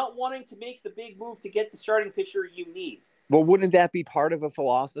 not wanting to make the big move to get the starting pitcher you need. Well, wouldn't that be part of a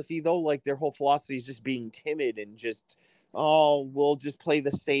philosophy though? Like their whole philosophy is just being timid and just, we'll just play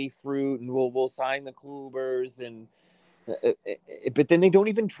the safe route and we'll sign the Klubers and. But then they don't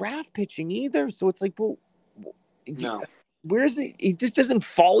even draft pitching either. So it's like, well, no. Where is it? It just doesn't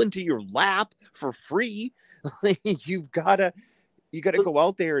fall into your lap for free. You gotta go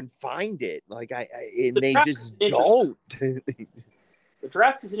out there and find it. And they just don't. The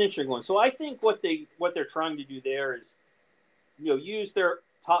draft is an interesting one. So I think what they're trying to do there is, use their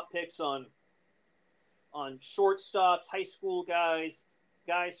top picks on shortstops, high school guys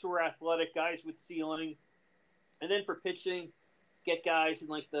who are athletic, guys with ceiling. And then for pitching, get guys in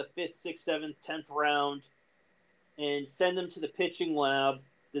like the 5th, 6th, 7th, 10th round and send them to the pitching lab,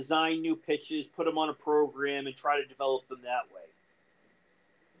 design new pitches, put them on a program, and try to develop them that way.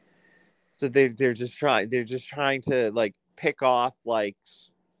 So they're just trying to like pick off like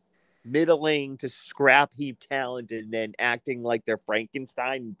middling to scrap heap talent and then acting like they're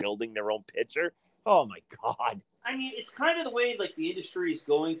Frankenstein and building their own pitcher. Oh my God. I mean, it's kind of the way like the industry is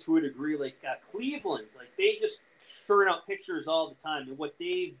going to a degree. Like Cleveland, like they just churn out pitchers all the time, and what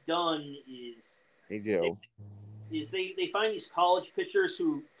they've done is they find these college pitchers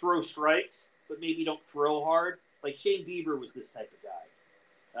who throw strikes but maybe don't throw hard. Like Shane Bieber was this type of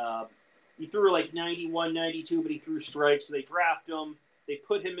guy. He threw like 91, 92, but he threw strikes. So they draft him. They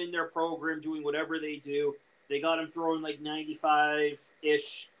put him in their program doing whatever they do. They got him throwing like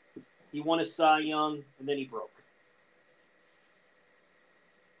 95-ish. He won a Cy Young, and then he broke.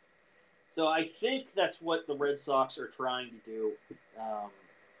 So I think that's what the Red Sox are trying to do.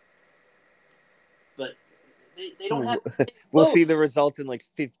 But they don't have... We'll see the results in like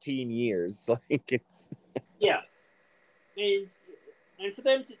 15 years. Like it's... Yeah. And for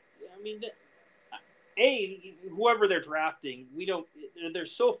them to... I mean, whoever they're drafting, they're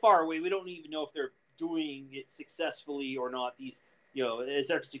so far away, we don't even know if they're doing it successfully or not. These, as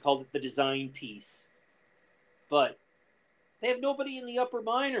actually called it, the design piece. But they have nobody in the upper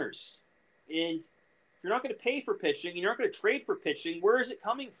minors. And if you're not going to pay for pitching, you're not going to trade for pitching, where is it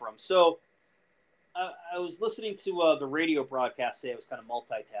coming from? So I was listening to the radio broadcast today. I was kind of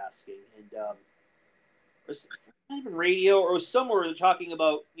multitasking. And it was not even radio, or it was somewhere they're talking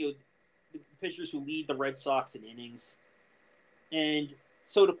about, the pitchers who lead the Red Sox in innings. And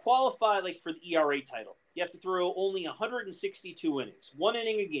so to qualify for the ERA title, you have to throw only 162 innings, 1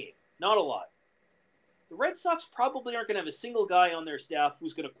 inning a game, not a lot. The Red Sox probably aren't going to have a single guy on their staff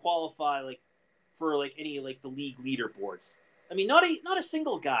who's going to qualify for any the league leaderboards. I mean, not a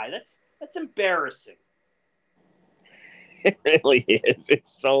single guy. That's embarrassing. It really is.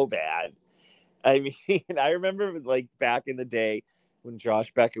 It's so bad. I mean, I remember back in the day when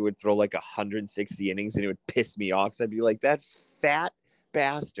Josh Beckett would throw 160 innings and it would piss me off. So I'd be like, that fat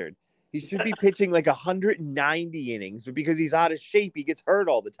bastard. He should be pitching 190 innings, but because he's out of shape, he gets hurt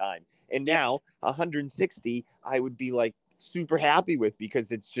all the time. And now 160, I would be super happy with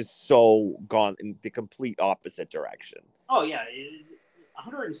because it's just so gone in the complete opposite direction. Oh yeah,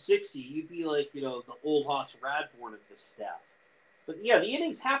 160, you'd be the old Hoss Radbourne of this staff. But yeah, the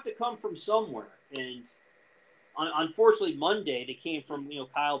innings have to come from somewhere, and unfortunately, Monday they came from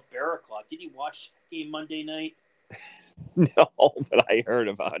Kyle Barraclough. Did you watch the game Monday night? No, but I heard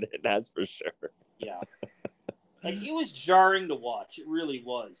about it. That's for sure. Yeah, it was jarring to watch. It really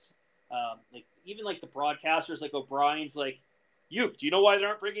was. Even the broadcasters, O'Brien's, do you know why they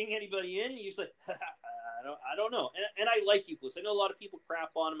aren't bringing anybody in? He's like, I don't know. And I like Youkilis. I know a lot of people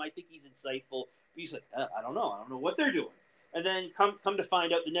crap on him. I think he's insightful. But he's like, I don't know. I don't know what they're doing. And then come to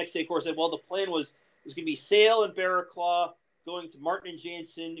find out the next day, of course, well, the plan was going to be Sale and Barraclough going to Martin and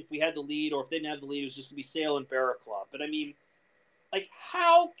Jansen if we had the lead, or if they didn't have the lead, it was just going to be Sale and Barraclough. But I mean, like,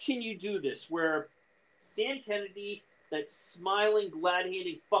 how can you do this where Sam Kennedy, that smiling,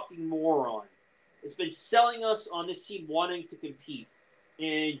 glad-handing fucking moron, has been selling us on this team wanting to compete?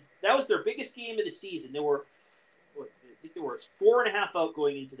 And that was their biggest game of the season. I think there were 4.5 out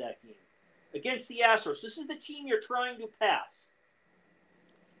going into that game against the Astros. This is the team you're trying to pass.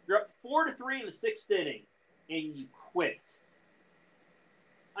 You're up 4-3 in the 6th inning, and you quit.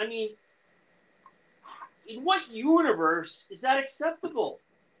 I mean, in what universe is that acceptable?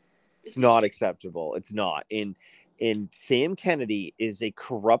 It's not acceptable. It's not. And Sam Kennedy is a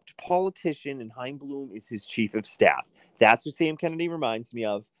corrupt politician, and Chaim Bloom is his chief of staff. That's what Sam Kennedy reminds me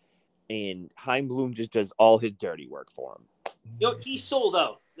of. And Chaim Bloom just does all his dirty work for him. You know, he sold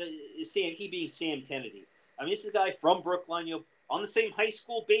out. He being Sam Kennedy. I mean, this is a guy from Brookline, you know, on the same high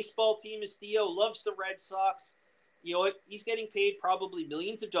school baseball team as Theo, loves the Red Sox. You know what? He's getting paid probably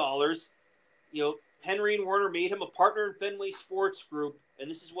millions of dollars. You know, Henry and Werner made him a partner in Fenway Sports Group, and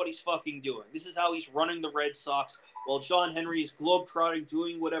this is what he's fucking doing. This is how he's running the Red Sox, while John Henry is globetrotting,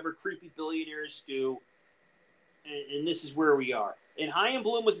 doing whatever creepy billionaires do. And this is where we are. And Chaim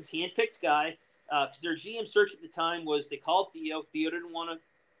Bloom was his handpicked guy, because their GM search at the time was they called Theo. Theo didn't want to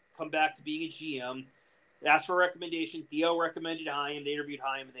come back to being a GM. They asked for a recommendation. Theo recommended Chaim. They interviewed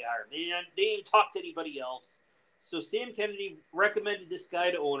Chaim, and they hired him. They didn't talk to anybody else. So Sam Kennedy recommended this guy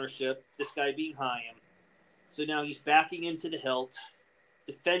to ownership, this guy being Chaim. So now he's backing him to the hilt,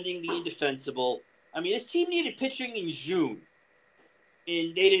 defending the indefensible. I mean, this team needed pitching in June,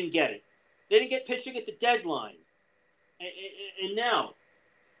 and they didn't get it. They didn't get pitching at the deadline. And now,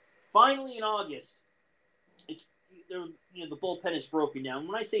 finally in August, the bullpen is broken down.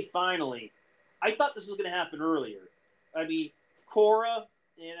 When I say finally, I thought this was going to happen earlier. I mean, Cora,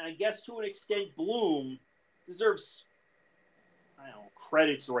 and I guess to an extent Bloom, deserves, I don't know,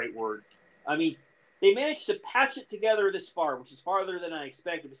 credit's the right word. I mean, they managed to patch it together this far, which is farther than I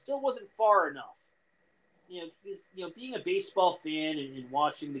expected, but still wasn't far enough. You know, because, you know, being a baseball fan and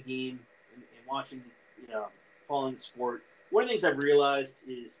watching the game and watching, following the sport, one of the things I've realized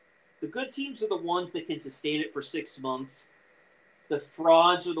is the good teams are the ones that can sustain it for 6 months. The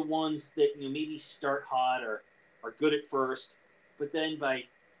frauds are the ones that, you know, maybe start hot or are good at first, but then by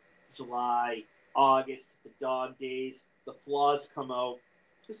July, August, the dog days, the flaws come out.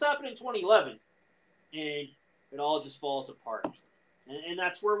 This happened in 2011, and it all just falls apart. And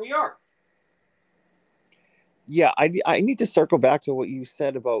that's where we are. Yeah, I need to circle back to what you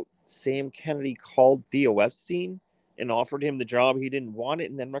said about Sam Kennedy called Theo Epstein and offered him the job. He didn't want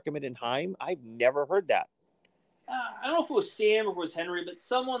it and then recommended Chaim. I've never heard that. I don't know if it was Sam or if it was Henry, but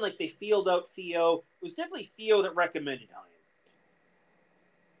someone like they feeled out Theo. It was definitely Theo that recommended Chaim.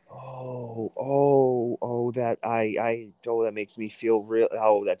 That makes me feel real.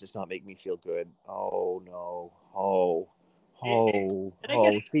 Oh, that does not make me feel good. Oh no.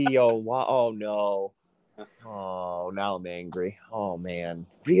 Theo. Wow. Oh no. Oh, now I'm angry. Oh man.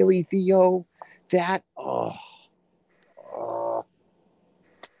 Really, Theo? That. I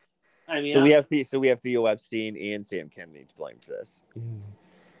mean, so we have Theo Epstein and Sam Kennedy to blame for this.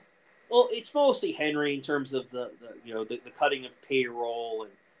 Well, it's mostly Henry in terms of the cutting of payroll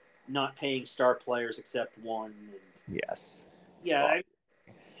and not paying star players except one. And, yes. Yeah,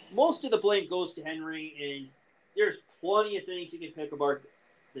 most of the blame goes to Henry, and there's plenty of things you can pick apart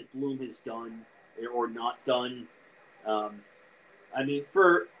that Bloom has done or not done. I mean,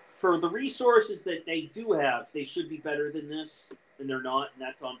 for the resources that they do have, they should be better than this, and they're not, and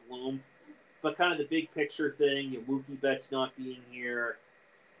that's on Bloom. But kind of the big picture thing, Mookie Betts not being here,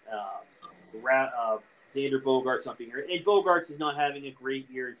 Xander Bogaerts not being here, and Bogaerts is not having a great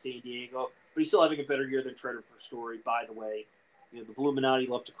year in San Diego, but he's still having a better year than Trevor Story, by the way. You know, the Bluminati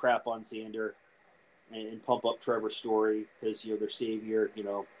love to crap on Xander and pump up Trevor Story because, their savior,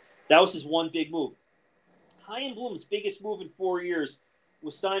 that was his one big move. Chaim Bloom's biggest move in 4 years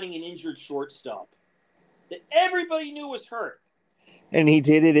was signing an injured shortstop that everybody knew was hurt. And he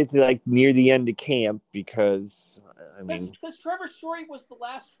did it at near the end of camp because Trevor Story was the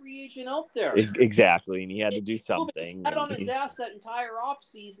last free agent out there. Exactly, and he had to do something. He had on his ass that entire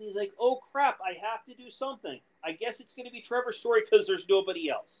offseason. He's like, oh crap, I have to do something. I guess it's going to be Trevor Story because there's nobody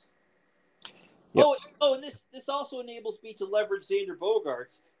else. Yep. And this also enables me to leverage Xander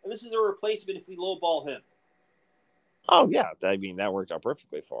Bogaerts, and this is a replacement if we lowball him. Oh yeah, I mean that worked out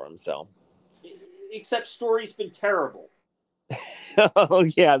perfectly for him. So, except Story's been terrible. Oh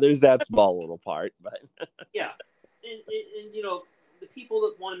yeah, there's that small little part, but Yeah, and the people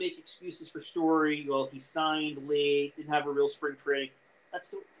that want to make excuses for Story, well, he signed late, didn't have a real spring training.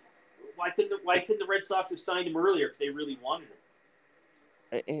 That's the why couldn't the Red Sox have signed him earlier if they really wanted him?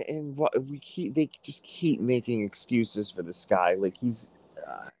 and what they just keep making excuses for this guy. Like he's,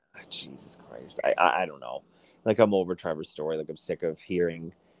 Jesus Christ, I don't know. Like I'm over Trevor Story. Like I'm sick of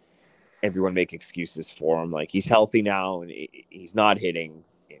hearing everyone make excuses for him. Like he's healthy now and he's not hitting.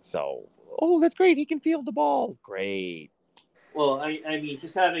 And so, oh, that's great. He can field the ball. Great. Well, I mean,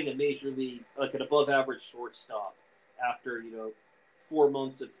 just having a major league, like an above average shortstop after, 4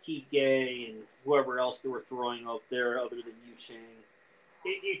 months of Kike and whoever else they were throwing out there other than Yu Chang,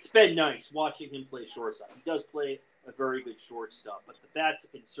 it's been nice watching him play shortstop. He does play a very good shortstop, but the bat's a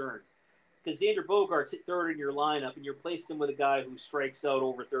concern. Because Xander Bogaerts hit third in your lineup, and you're placed him with a guy who strikes out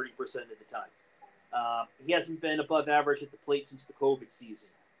over 30% of the time. He hasn't been above average at the plate since the COVID season.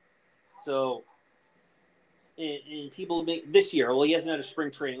 So, and people make this year, well, he hasn't had a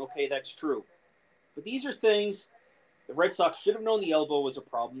spring training. Okay, that's true. But these are things the Red Sox should have known the elbow was a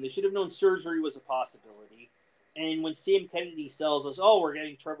problem. They should have known surgery was a possibility. And when Sam Kennedy sells us, oh, we're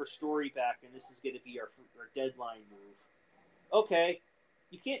getting Trevor Story back, and this is going to be our deadline move. Okay,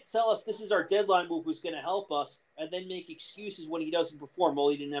 you can't tell us this is our deadline move who's going to help us and then make excuses when he doesn't perform. Well,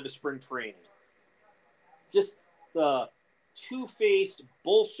 he didn't have a spring training. Just the two-faced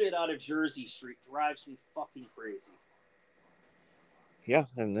bullshit out of Jersey Street drives me fucking crazy. Yeah,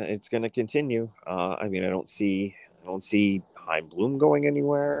 and it's going to continue. I mean, I don't see Chaim Bloom going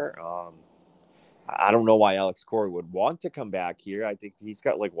anywhere. I don't know why Alex Corey would want to come back here. I think he's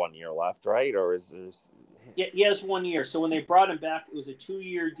got like 1 year left, right? Or is there? Yeah, he has 1 year. So when they brought him back, it was a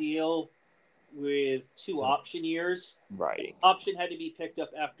 2-year deal with 2 option years. Right. The option had to be picked up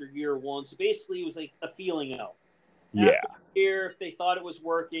after year 1. So basically, it was like a feeling out. Yeah. After a year, if they thought it was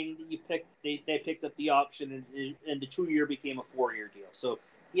working, they picked up the option, and the 2-year became a 4-year deal. So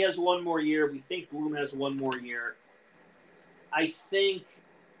he has 1 more year. We think Bloom has 1 more year. I think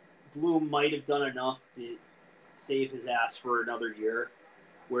Bloom might have done enough to save his ass for another year,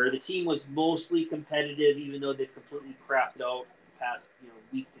 where the team was mostly competitive, even though they've completely crapped out the past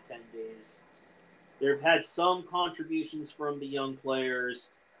week to 10 days. They've had some contributions from the young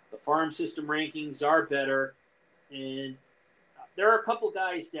players. The farm system rankings are better. And there are a couple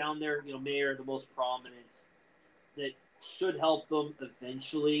guys down there, Mayer, the most prominent, that should help them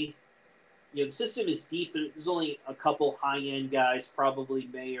eventually. The system is deep. There's only a couple high-end guys, probably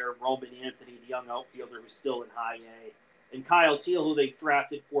Mayer, Roman Anthony, the young outfielder who's still in high A, and Kyle Teal, who they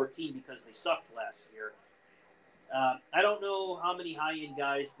drafted 14 because they sucked last year. I don't know how many high-end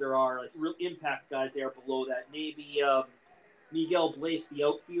guys there are, like real impact guys there below that. Maybe Miguel Blaze, the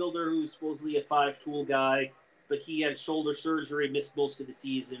outfielder, who's supposedly a 5-tool guy, but he had shoulder surgery, missed most of the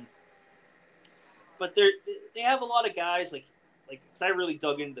season. But they have a lot of guys, like because I really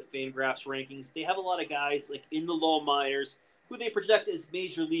dug into the Fangraphs rankings. They have a lot of guys like in the low minors who they project as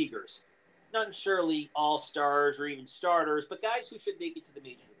major leaguers. Not necessarily all-stars or even starters, but guys who should make it to the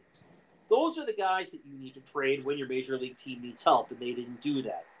major leagues. Those are the guys that you need to trade when your major league team needs help, and they didn't do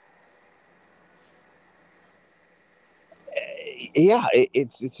that. Yeah,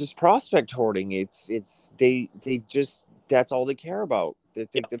 it's just prospect hoarding. It's they just that's all they care about. They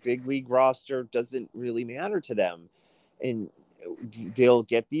think the big league roster doesn't really matter to them, and they'll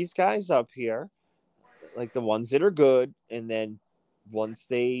get these guys up here, like the ones that are good, and then once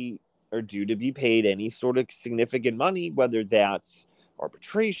they are due to be paid any sort of significant money, whether that's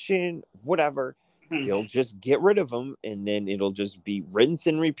arbitration, whatever, they'll just get rid of them, and then it'll just be rinse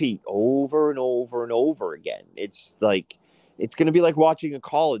and repeat over and over and over again. It's like it's going to be like watching a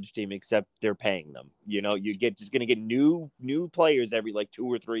college team, except they're paying them. You just going to get new players every like 2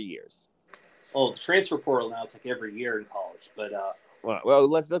 or 3 years. Oh, the transfer portal now, it's like every year in college, but well,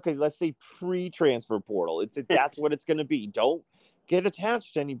 let's say pre-transfer portal. That's what it's going to be. Don't get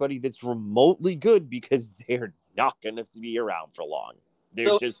attached to anybody that's remotely good, because they're not going to be around for long.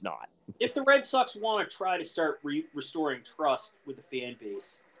 They're just not. If the Red Sox want to try to start restoring trust with the fan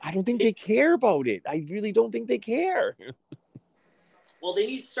base, I don't think they care about it. I really don't think they care. Well, they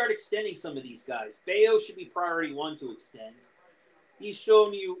need to start extending some of these guys. Bayo should be priority 1 to extend. He's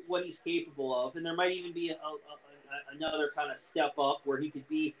shown you what he's capable of, and there might even be another kind of step up where he could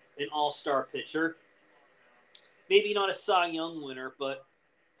be an all-star pitcher. Maybe not a Cy Young winner, but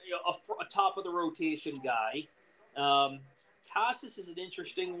a top of the rotation guy. Casas is an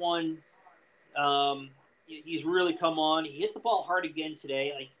interesting one. He's really come on. He hit the ball hard again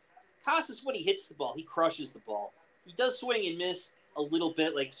today. Like Casas, when he hits the ball, he crushes the ball. He does swing and miss a little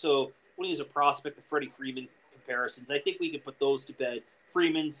bit. Like so, when he was a prospect, the Freddie Freeman comparisons. I think we can put those to bed.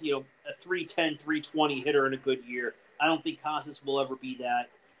 Freeman's, a 310, 320 hitter in a good year. I don't think Casas will ever be that.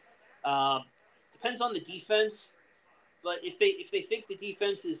 Depends on the defense, but if they think the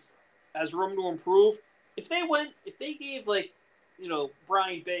defense has room to improve, if they gave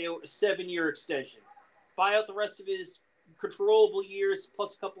Brian Bayo a 7-year extension, buy out the rest of his controllable years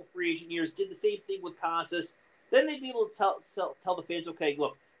plus a couple free agent years, did the same thing with Casas, then they'd be able to tell the fans, okay,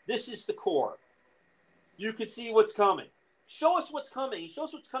 look, this is the core. You can see what's coming. Show us what's coming. Show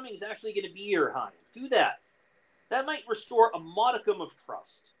us what's coming is actually going to be here, Hein. Do that. That might restore a modicum of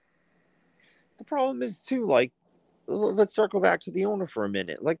trust. The problem is, too, let's circle back to the owner for a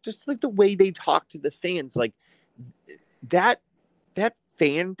minute. Just the way they talk to the fans, that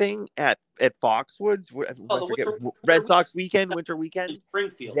fan thing at Foxwoods, Red Sox weekend, winter weekend,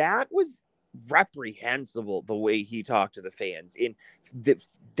 Springfield. That was reprehensible, the way he talked to the fans. And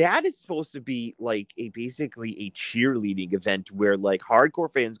that is supposed to be basically a cheerleading event where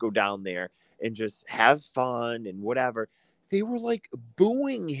hardcore fans go down there and just have fun and whatever. They were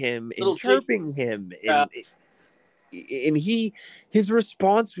booing him and chirping him, and his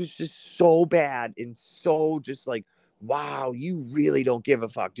response was just so bad and so just wow, you really don't give a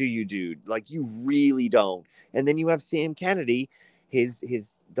fuck, do you, dude? You really don't. And then you have Sam Kennedy,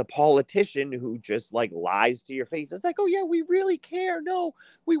 the politician who just lies to your face. It's oh yeah, we really care. No,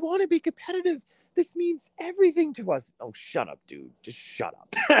 we want to be competitive. This means everything to us. Oh, shut up, dude. Just shut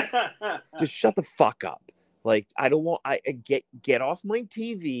up. Just shut the fuck up. I don't want. I get off my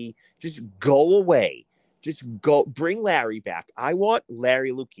TV. Just go away. Just go. Bring Larry back. I want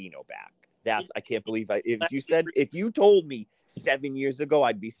Larry Lucchino back. I can't believe if you told me 7 years ago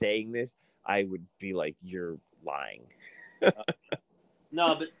I'd be saying this, I would be you're lying.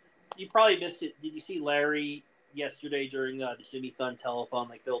 No, but you probably missed it. Did you see Larry yesterday during the Jimmy Thun telethon,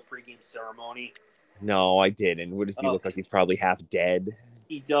 the little pregame ceremony? No, I didn't. What does he look like? He's probably half dead.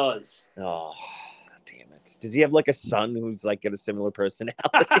 He does. Oh, damn it. Does he have a son who's got a similar personality?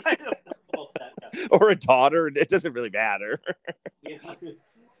 I don't know about that guy. Or a daughter? It doesn't really matter. Yeah.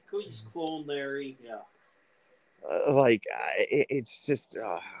 Could we just clone Larry? Yeah. It's just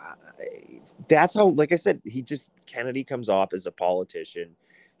that's how, I said, Kennedy comes off as a politician.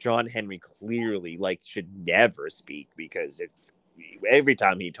 John Henry clearly should never speak, because it's every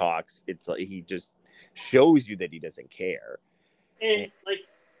time he talks, it's he just shows you that he doesn't care. And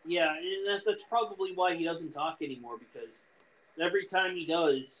that's probably why he doesn't talk anymore, because every time he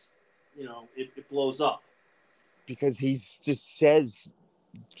does, it blows up. Because he just says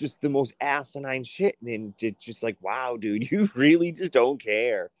just the most asinine shit, and it's just wow, dude, you really just don't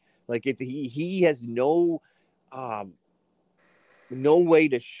care. He has no way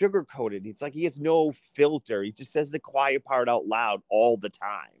to sugarcoat it. It's he has no filter. He just says the quiet part out loud all the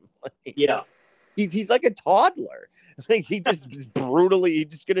time. Yeah, he's like a toddler. He just is brutally. He's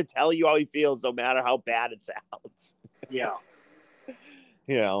just gonna tell you how he feels, no matter how bad it sounds. Yeah.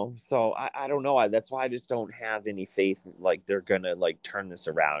 So I don't know. That's why I just don't have any faith they're gonna turn this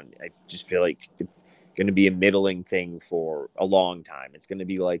around. I just feel it's gonna be a middling thing for a long time. It's gonna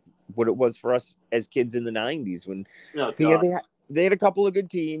be what it was for us as kids in the 90s when they had a couple of good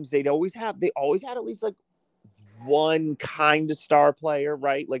teams. They always had at least one kind of star player,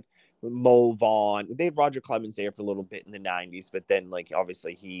 right? Mo Vaughn. They had Roger Clemens there for a little bit in the 90s, but then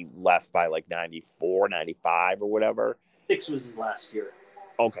obviously he left by 94, 95 or whatever. 6 was his last year.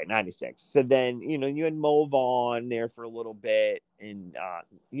 Okay, 96. So then, you had Mo Vaughn there for a little bit, and,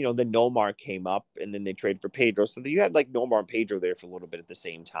 then Nomar came up, and then they traded for Pedro. So you had Nomar and Pedro there for a little bit at the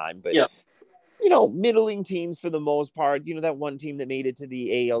same time. But, middling teams for the most part. That one team that made it to the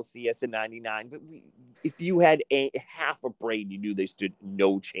ALCS in 99. But if you had half a brain, you knew they stood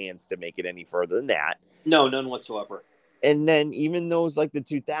no chance to make it any further than that. No, none whatsoever. And then even those the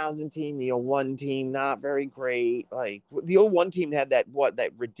 2000 team, the 01 team, not very great. The 01 team had that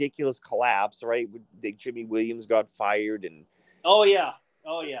ridiculous collapse, right? Jimmy Williams got fired, and oh yeah.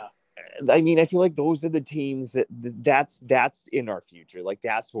 I mean, I feel those are the teams that's in our future.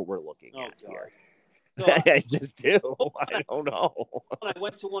 That's what we're looking at here. So, I just do. I don't know. I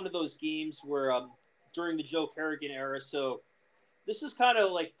went to one of those games where during the Joe Kerrigan era. So this is kind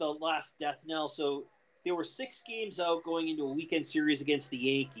of the last death knell. So there were 6 games out going into a weekend series against the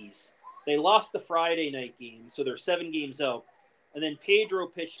Yankees. They lost the Friday night game, so they're 7 games out. And then Pedro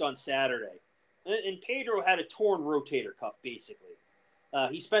pitched on Saturday. And Pedro had a torn rotator cuff, basically.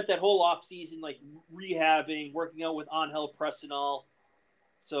 He spent that whole offseason rehabbing, working out with Angel Presinol.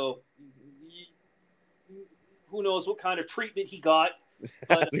 So who knows what kind of treatment he got.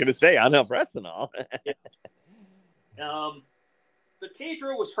 But, I was going to say Angel Presinol. But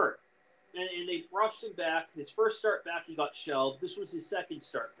Pedro was hurt. and they brushed him back. His first start back, he got shelled. This was his second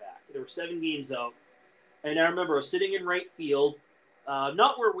start back. There were 7 games out. And I remember I was sitting in right field,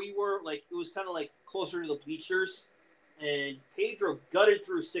 not where we were. Like, it was kind of like closer to the bleachers. And Pedro gutted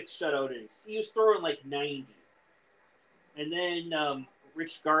through 6 shutout innings. He was throwing like 90. And then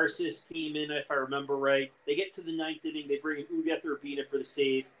Rich Garces came in, if I remember right. They get to the 9th inning. They bring in Ugueth Urbina for the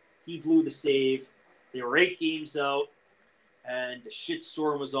save. He blew the save. They were 8 games out. And the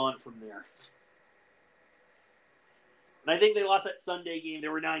shitstorm was on from there. And I think they lost that Sunday game. They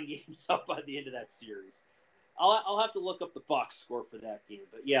were 9 games up by the end of that series. I'll have to look up the box score for that game.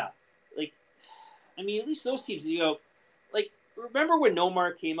 But yeah, like, I mean, at least those teams, you know, like, remember when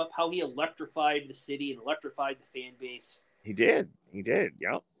Nomar came up, how he electrified the city and electrified the fan base? He did.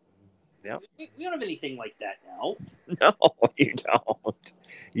 Yep. We don't have anything like that now. No, you don't.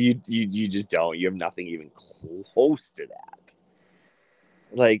 You just don't. You have nothing even close to that.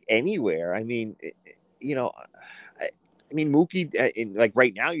 Like, anywhere. I mean, you know, I mean, Mookie, like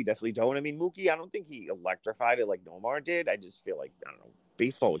right now, you definitely don't. I mean, Mookie, I don't think he electrified it like Nomar did. I just feel like, I don't know,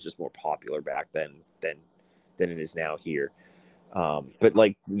 baseball was just more popular back then than it is now here. But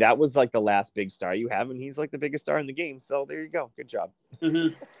like, that was like the last big star you have, and he's like the biggest star in the game. So there you go. Good job.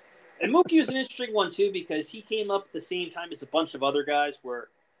 Mm-hmm. And Mookie was an interesting one too, because he came up at the same time as a bunch of other guys. Where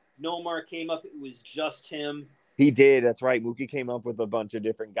Nomar came up, it was just him. He did. That's right. Mookie came up with a bunch of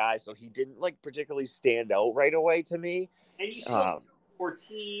different guys, so he didn't like particularly stand out right away to me. And you still have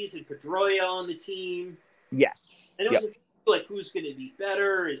Ortiz and Pedroia on the team. Yes. And it was like, who's going to be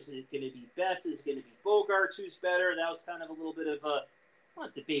better? Is it going to be Betts? Is it going to be Bogaerts? Who's better? That was kind of a little bit of a,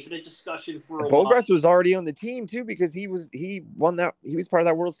 not debate, but a discussion for a while. Bogaerts was already on the team too, because he was part of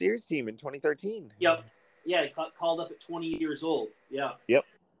that World Series team in 2013. Yep. Yeah, he called up at 20 years old. Yeah. Yep.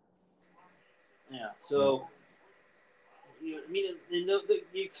 Yeah. So, you know, I mean,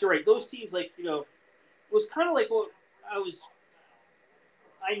 you're right. Those teams, like, you know, it was kind of like what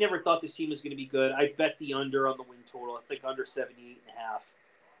I never thought this team was going to be good. I bet the under on the win total. I think under 78.5.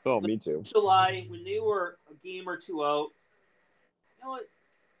 Oh, me too. July, when they were a game or two out, you know what?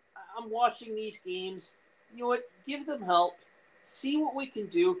 I'm watching these games. You know what? Give them help. See what we can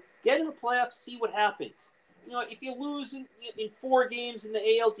do. Get in the playoffs. See what happens. You know, if you lose in 4 games in the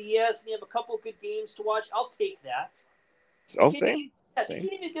ALDS and you have a couple of good games to watch, I'll take that. Oh, same. You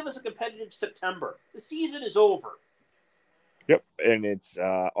can't even give us a competitive September. The season is over. Yep, and it's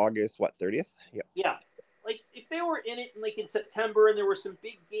August 30th. Yep. Yeah, like if they were in it like in September and there were some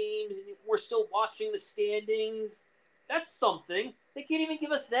big games and we're still watching the standings, that's something. They can't even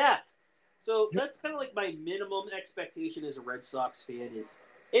give us that. So that's kind of like my minimum expectation as a Red Sox fan is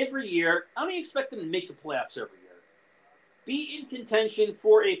every year. I don't even expect them to make the playoffs every year. Be in contention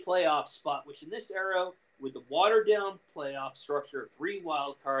for a playoff spot, which in this era with the watered down playoff structure of 3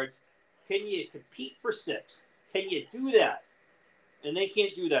 wild cards, can you compete for 6th? Can you do that? And they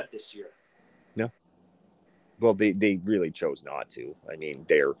can't do that this year. No. Well, they really chose not to. I mean,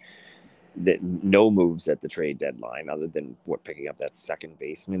 they're no moves at the trade deadline other than picking up that second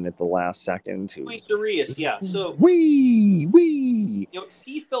baseman at the last second. Luis Urias, yeah. So we. You know,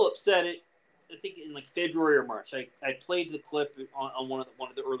 Steve Phillips said it. I think in like February or March. I played the clip on one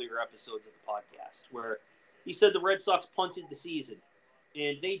of the earlier episodes of the podcast where he said the Red Sox punted the season,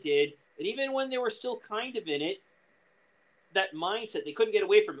 and they did. And even when they were still kind of in it, that mindset, they couldn't get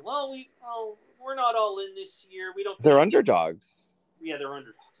away from it. We're not all in this year. We don't. They're underdogs. Yeah, they're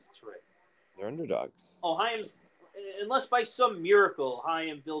underdogs. That's right. They're underdogs. Oh, Chaim's, unless by some miracle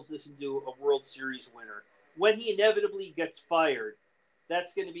Chaim builds this into a World Series winner, when he inevitably gets fired,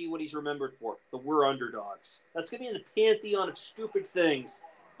 that's going to be what he's remembered for. The we're underdogs. That's going to be in the pantheon of stupid things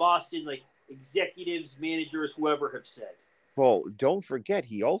Boston, like executives, managers, whoever have said. Well, don't forget,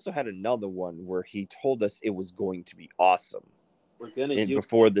 he also had another one where he told us it was going to be awesome. We're gonna do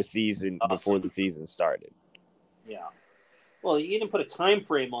before the season started. Yeah. Well, he didn't put a time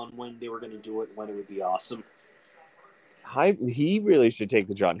frame on when they were going to do it, when it would be awesome. He really should take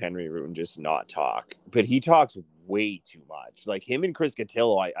the John Henry route and just not talk. But he talks way too much. Like him and Chris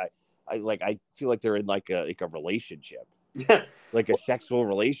Cotillo, I feel like they're in like a relationship. Like a sexual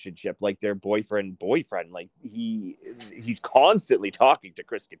relationship, like their boyfriend. Like he's constantly talking to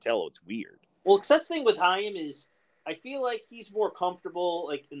Chris Cotillo. It's weird. Well, because that's the thing with Chaim is I feel like he's more comfortable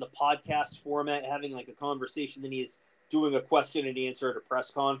like in the podcast format, having like a conversation than he is doing a question and answer at a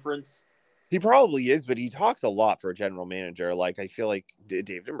press conference. He probably is, but he talks a lot for a general manager. Like I feel like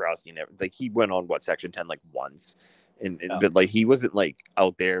Dave Dombrowski never, like he went on Section 10 like once, but like he wasn't like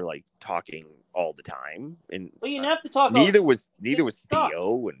out there like talking all the time. And well, you didn't have to talk. Neither was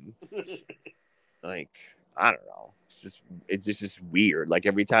Theo, and like I don't know. it's just weird. Like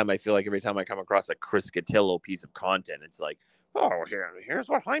every time I come across a Chris Cotillo piece of content, it's like, oh, here's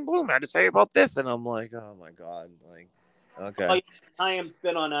what Hein Bloom had to say about this, and I'm like, oh my god, like, okay. Chaim's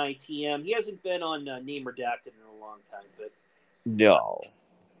been on ITM. He hasn't been on Name Redacted in a long time, but No.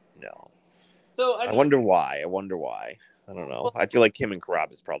 So I wonder why. I don't know. Well, I feel like him and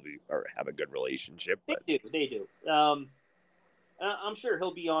Carabas probably have a good relationship. But They do. I'm sure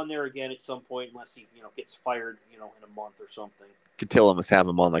he'll be on there again at some point, unless he gets fired in a month or something. Cotillo must have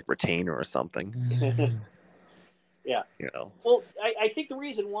him on like retainer or something. Yeah. Well, I think the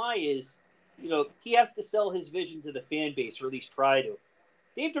reason why is he has to sell his vision to the fan base, or at least try to.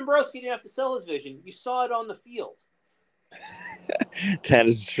 Dave Dombrowski didn't have to sell his vision. You saw it on the field. That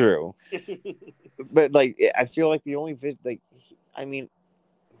is true. But like, I feel like the only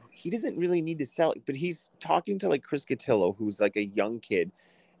he doesn't really need to sell it, but he's talking to like Chris Cotillo, who's like a young kid,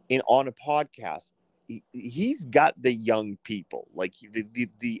 on a podcast. He's got the young people, like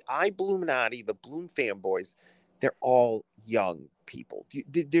the iBluminati, the Bloom fanboys. They're all young people.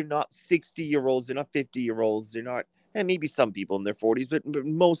 They're not 60-year-olds. They're not 50-year-olds. They're not, and maybe some people in their 40s, but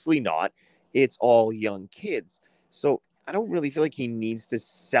mostly not. It's all young kids. So I don't really feel like he needs to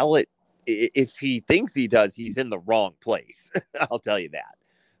sell it. If he thinks he does, he's in the wrong place. I'll tell you that.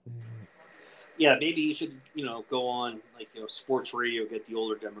 Yeah, maybe he should, go on like sports radio, get the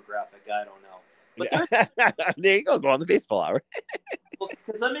older demographic. I don't know, but there you go. Go on the baseball hour. Well,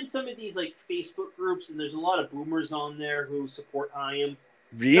 because I'm in some of these like Facebook groups, and there's a lot of boomers on there who support Chaim.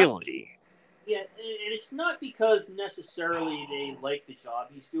 Really? Yeah, and it's not because necessarily they like the job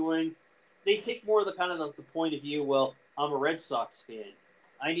he's doing. They take more of the kind of the point of view. Well, I'm a Red Sox fan.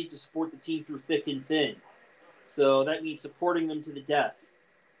 I need to support the team through thick and thin. So that means supporting them to the death.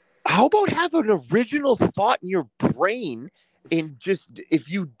 How about have an original thought in your brain, and just,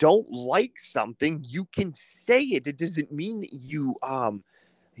 if you don't like something, you can say it. It doesn't mean that you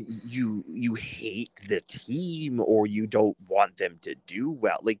hate the team or you don't want them to do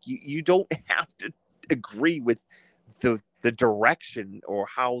well. Like you don't have to agree with the direction or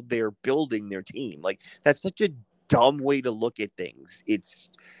how they're building their team. Like, that's such a dumb way to look at things. It's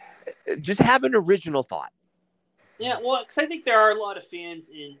just have an original thought. Yeah, well, because I think there are a lot of fans,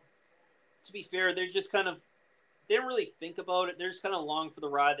 and to be fair, they're just kind of, they don't really think about it. They're just kind of along for the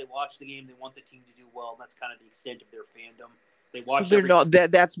ride. They watch the game. They want the team to do well. And that's kind of the extent of their fandom. They watch. So they're not.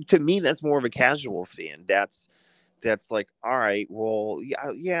 That's, to me, that's more of a casual fan. That's like, all right, well,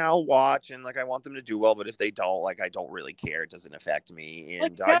 yeah, I'll watch, and like, I want them to do well. But if they don't, like, I don't really care. It doesn't affect me.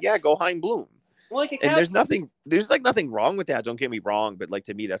 And go Hein Bloom. Like and there's nothing wrong with that. Don't get me wrong, but like,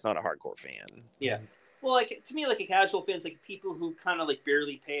 to me, that's not a hardcore fan. Yeah. Well, like, to me, like, a casual fan's like people who kind of like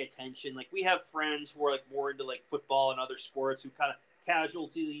barely pay attention. Like, we have friends who are like more into like football and other sports who kind of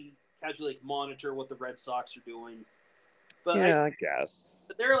casually like monitor what the Red Sox are doing. But yeah, I guess.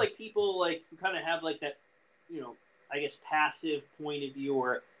 But there are like people like who kind of have like that, I guess, passive point of view,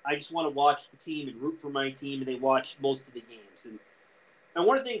 where I just want to watch the team and root for my team, and they watch most of the games. And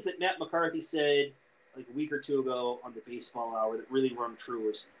one of the things that Matt McCarthy said like a week or two ago on the Baseball Hour that really rung true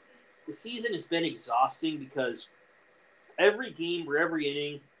is, the season has been exhausting because every game or every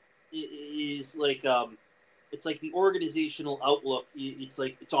inning is like it's like the organizational outlook. It's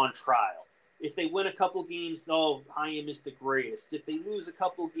like it's on trial. If they win a couple games, Chaim is the greatest. If they lose a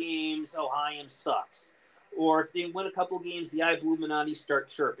couple games, Chaim sucks. Or if they win a couple games, the iBluminati start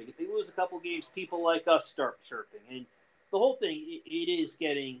chirping. If they lose a couple games, people like us start chirping. And the whole thing, it is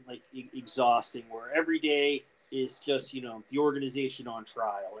getting like exhausting, where every day is just, the organization on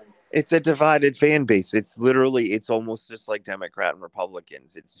trial. And it's a divided fan base. It's almost just like Democrat and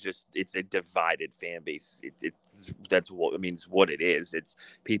Republicans. It's a divided fan base. That's what it means. What it is. It's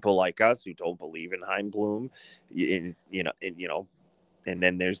people like us who don't believe in Hein Bloom, and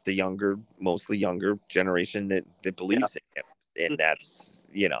then there's the mostly younger generation that believes in him. And that's,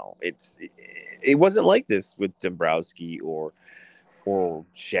 it wasn't like this with Dombrowski or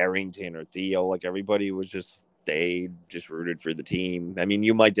Sherrington or Theo. Like, everybody was just, they just rooted for the team. I mean,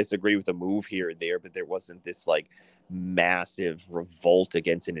 you might disagree with a move here or there, but there wasn't this like massive revolt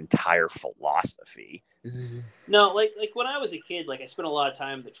against an entire philosophy. No, like when I was a kid, like, I spent a lot of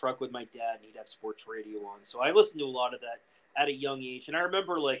time in the truck with my dad, and he'd have sports radio on. So I listened to a lot of that at a young age. And I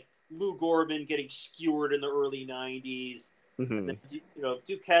remember like Lou Gorman getting skewered in the early 90s. Mm-hmm. And then,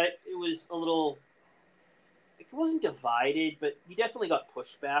 Duquette, it was a little, it wasn't divided, but he definitely got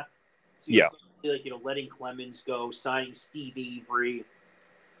pushed back. So like, letting Clemens go, signing Steve Avery.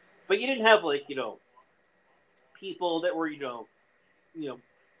 But you didn't have like, people that were,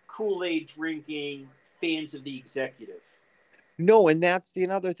 Kool-Aid drinking fans of the executive. No, and that's the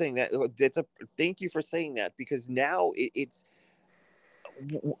another thing that's a thank you for saying that, because now it's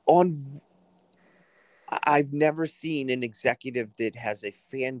on. I've never seen an executive that has a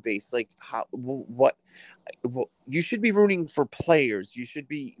fan base like how what well, you should be rooting for players. You should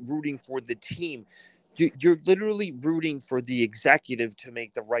be rooting for the team. You're literally rooting for the executive to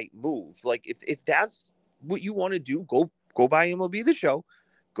make the right move. Like if that's what you want to do, go buy MLB The Show,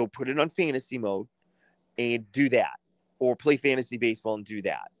 go put it on fantasy mode, and do that, or play fantasy baseball and do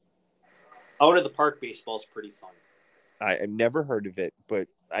that. Out of the park baseball is pretty fun. I've never heard of it, but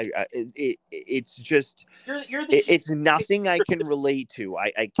it's just it's nothing I can relate to.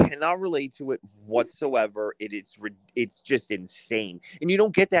 I cannot relate to it whatsoever. It's just insane, and you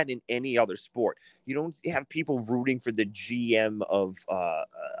don't get that in any other sport. You don't have people rooting for the GM of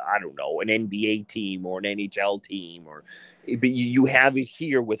I don't know, an NBA team or an NHL team, but you have it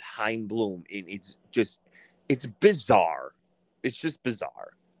here with Chaim Bloom. It's bizarre. It's just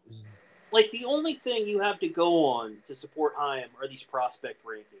bizarre. Like, the only thing you have to go on to support Chaim are these prospect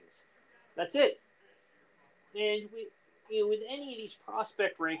rankings. That's it. And with any of these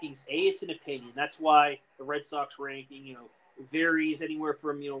prospect rankings, it's an opinion. That's why the Red Sox ranking, varies anywhere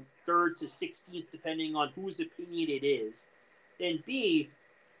from 3rd to 16th, depending on whose opinion it is. And B,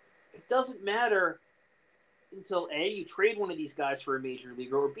 it doesn't matter until A, you trade one of these guys for a major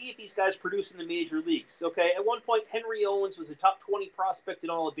leaguer, or B, if these guys produce in the major leagues. Okay, at one point, Henry Owens was a top 20 prospect in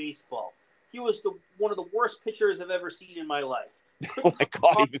all of baseball. He was one of the worst pitchers I've ever seen in my life. Oh my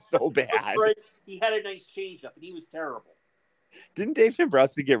God, he was so bad. He had a nice changeup, and he was terrible. Didn't Dave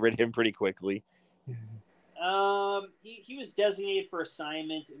Dombrowski get rid of him pretty quickly? He was designated for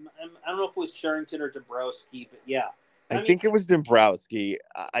assignment. I don't know if it was Cherington or Dombrowski, but yeah. I think it was Dombrowski.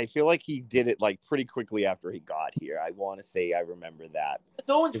 I feel like he did it like pretty quickly after he got here. I want to say I remember that.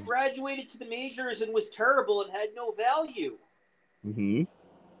 Owens graduated to the majors and was terrible and had no value. Mm-hmm.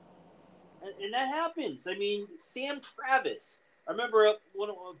 And that happens. I mean, Sam Travis. I remember a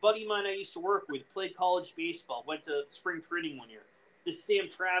buddy of mine I used to work with played college baseball, went to spring training one year. This Sam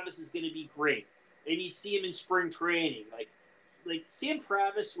Travis is going to be great. And you'd see him in spring training. Like Sam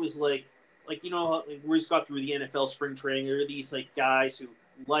Travis was like where he's got through the NFL spring training. There are these like guys who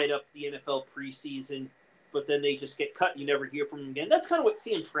light up the NFL preseason, but then they just get cut and you never hear from them again. That's kind of what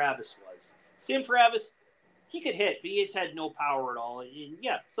Sam Travis was. Sam Travis, he could hit, but he just had no power at all. And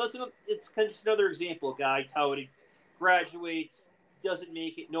yeah, so it's kind of just another example. Guy touted, graduates, doesn't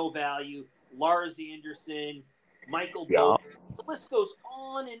make it, no value. Lars Anderson, Michael Bowe. The list goes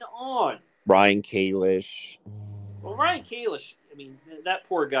on and on. Ryan Kalish. Well, Ryan Kalish, I mean, that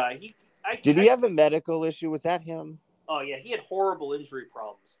poor guy. Did he have a medical issue? Was that him? Oh, yeah, he had horrible injury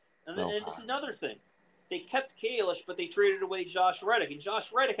problems. And this is another thing. They kept Kalish, but they traded away Josh Reddick, and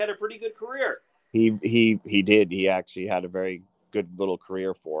Josh Reddick had a pretty good career. He did. He actually had a very good little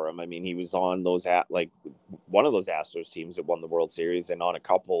career for him. I mean, he was on those one of those Astros teams that won the World Series, and on a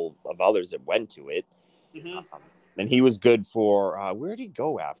couple of others that went to it. Mm-hmm. And he was good for where did he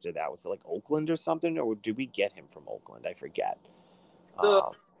go after that? Was it like Oakland or something, or did we get him from Oakland? I forget.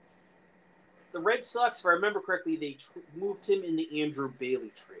 The Red Sox, if I remember correctly, they moved him in the Andrew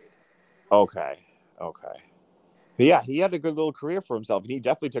Bailey trade. Okay. But yeah, he had a good little career for himself, and he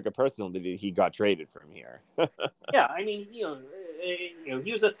definitely took it personal that he got traded from here. Yeah, I mean,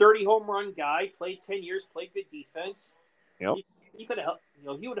 he was a 30 home run guy, played 10 years, played good defense. Yep. He could have helped.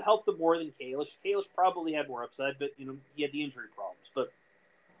 He would have helped them more than Kalish. Kalish probably had more upside, but he had the injury problems. But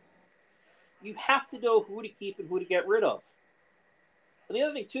you have to know who to keep and who to get rid of. And the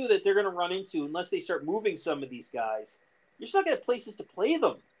other thing too that they're going to run into, unless they start moving some of these guys, you're just not going to have places to play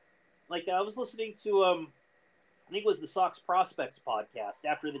them. Like I was listening to, I think it was the Sox Prospects podcast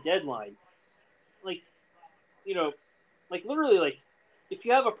after the deadline. Literally, if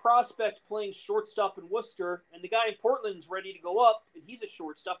you have a prospect playing shortstop in Worcester and the guy in Portland's ready to go up and he's a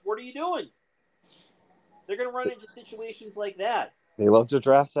shortstop, what are you doing? They're going to run into situations like that. They love to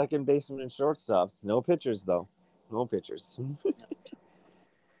draft second baseman and shortstops. No pitchers, though. No pitchers.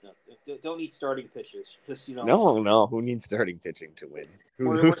 No, don't need starting pitchers. Just No. Who needs starting pitching to win?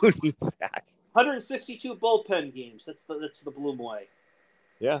 Who needs that? 162 bullpen games. That's the Bloom way.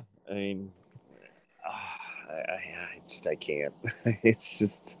 Yeah, I mean, I can't. It's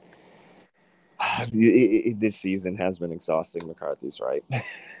just this season has been exhausting. McCarthy's right.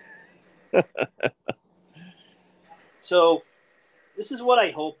 So, this is what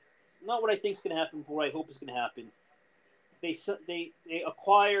I hope. Not what I think is going to happen, but what I hope is going to happen. They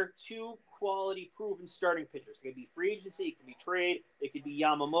acquire 2 quality proven starting pitchers. It could be free agency, it could be trade, it could be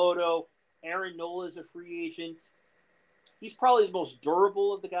Yamamoto. Aaron Nola is a free agent. He's probably the most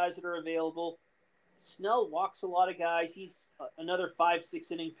durable of the guys that are available. Snell walks a lot of guys. He's another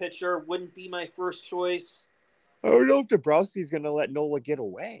 5-6 inning pitcher. Wouldn't be my first choice. I don't know if Dombrowski's going to let Nola get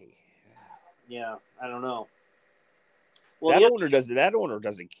away. Yeah, I don't know. Well, that owner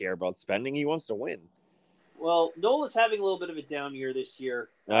doesn't care about spending. He wants to win. Well, Nola's having a little bit of a down year this year.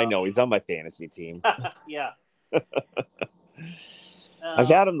 I know. He's on my fantasy team. Yeah. I've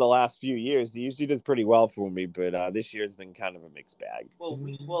had him the last few years. He usually does pretty well for me, but this year's been kind of a mixed bag.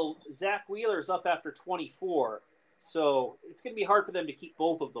 Well, Zach Wheeler's up after 24, so it's going to be hard for them to keep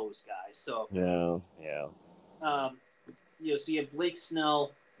both of those guys. So yeah. So you have Blake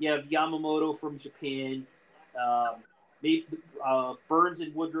Snell, you have Yamamoto from Japan, maybe Burns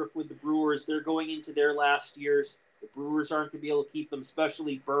and Woodruff with the Brewers. They're going into their last years. The Brewers aren't going to be able to keep them,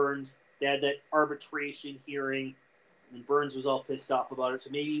 especially Burns. They had that arbitration hearing, and Burns was all pissed off about it. So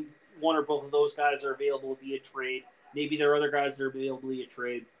maybe one or both of those guys are available via trade. Maybe there are other guys that are available via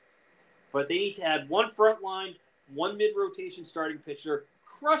trade. But they need to add one front line, one mid-rotation starting pitcher,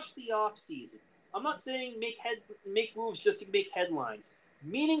 crush the offseason. I'm not saying make moves just to make headlines.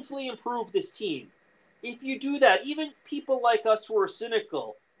 Meaningfully improve this team. If you do that, even people like us who are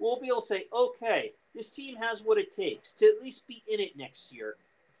cynical will be able to say, okay, this team has what it takes to at least be in it next year.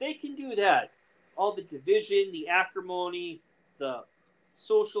 If they can do that, all the division, the acrimony, the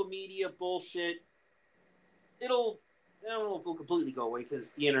social media bullshit, I don't know if it'll completely go away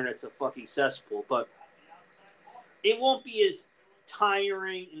because the internet's a fucking cesspool, but it won't be as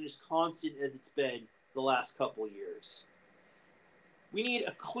tiring and as constant as it's been the last couple years. We need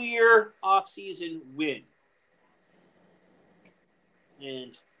a clear offseason win.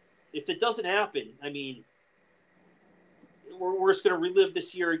 And if it doesn't happen, I mean, we're just going to relive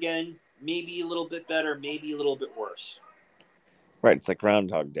this year again. Maybe a little bit better, maybe a little bit worse. Right, it's like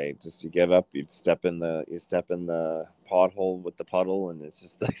Groundhog Day. Just you get up, you step in the pothole with the puddle, and it's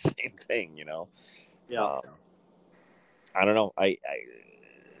just the same thing, you know. Yeah. I don't know. I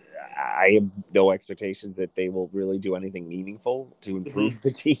have no expectations that they will really do anything meaningful to improve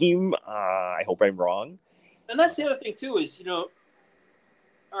the team. I hope I'm wrong. And that's the other thing too is, all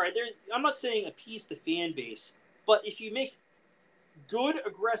right, I'm not saying appease the fan base, but if you make good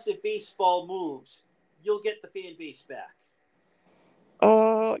aggressive baseball moves, you'll get the fan base back.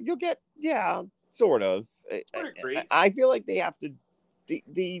 You'll get, sort of. I feel like they have to.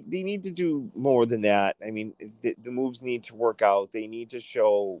 They need to do more than that. I mean, the moves need to work out. They need to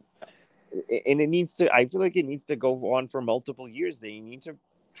show, and it needs to. I feel like it needs to go on for multiple years. They need to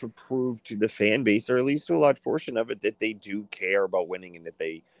prove to the fan base, or at least to a large portion of it, that they do care about winning and that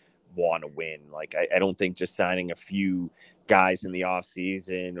they want to win. Like, I don't think just signing a few guys in the off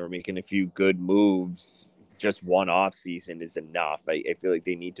season or making a few good moves just one off season is enough. I feel like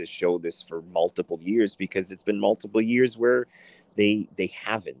they need to show this for multiple years, because it's been multiple years where they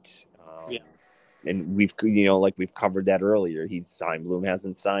haven't. And we've covered that earlier. Bloom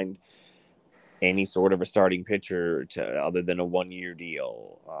hasn't signed any sort of a starting pitcher other than a 1-year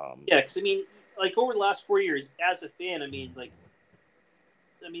deal. Because I mean, like over the last 4 years, as a fan, I mean,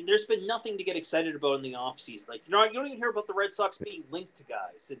 there's been nothing to get excited about in the offseason. Like, you don't even hear about the Red Sox being linked to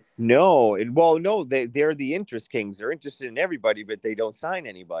guys. No, they're the interest kings. They're interested in everybody, but they don't sign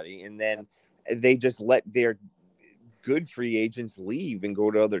anybody, and then they just let their good free agents leave and go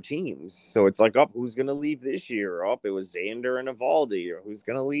to other teams. So it's like, who's going to leave this year? It was Xander and Evaldi, or who's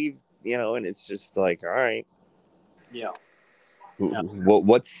going to leave? And it's just like, all right,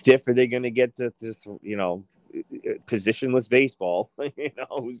 what stiff are they going to get to this? Positionless baseball.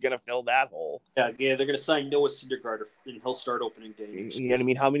 Who's going to fill that hole? Yeah, they're going to sign Noah Syndergaard, and he'll start opening games. You know what I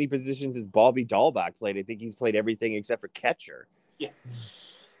mean? How many positions has Bobby Dahlback played? I think he's played everything except for catcher. Yeah.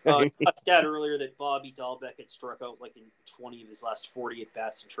 I got stat earlier that Bobby Dahlbeck had struck out like in 20 of his last 40 at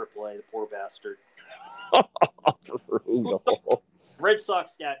bats in AAA. The poor bastard. Brutal. Red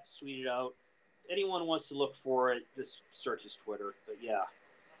Sox stats tweeted out. Anyone wants to look for it, just search his Twitter. But yeah,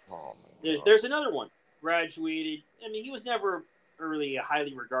 there's another one. Graduated. I mean, he was never really a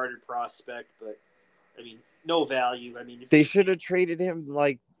highly regarded prospect, but I mean, no value. I mean, they should have traded him.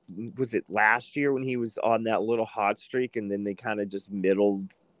 Like, was it last year when he was on that little hot streak, and then they kind of just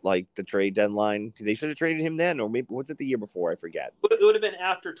middled like the trade deadline? They should have traded him then, or maybe was it the year before? I forget. It would have been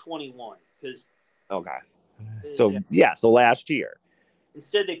after 21, because so last year.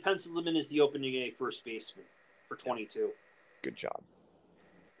 Instead, they penciled him in as the opening day first baseman for 22. Good job.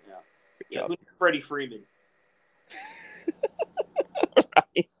 Yeah, Freddie Freeman.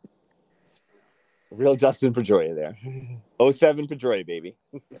 Right. Real Justin Pedroia there. 07 Pedroia, baby.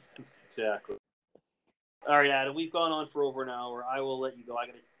 Exactly. All right, Adam, we've gone on for over an hour. I will let you go. I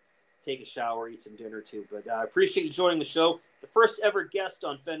got to take a shower, eat some dinner too. But I appreciate you joining the show. The first ever guest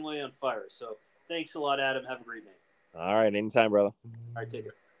on Fenway on Fire. So Thanks a lot, Adam. Have a great night. All right, anytime, brother. All right, take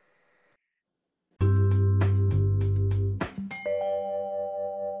care.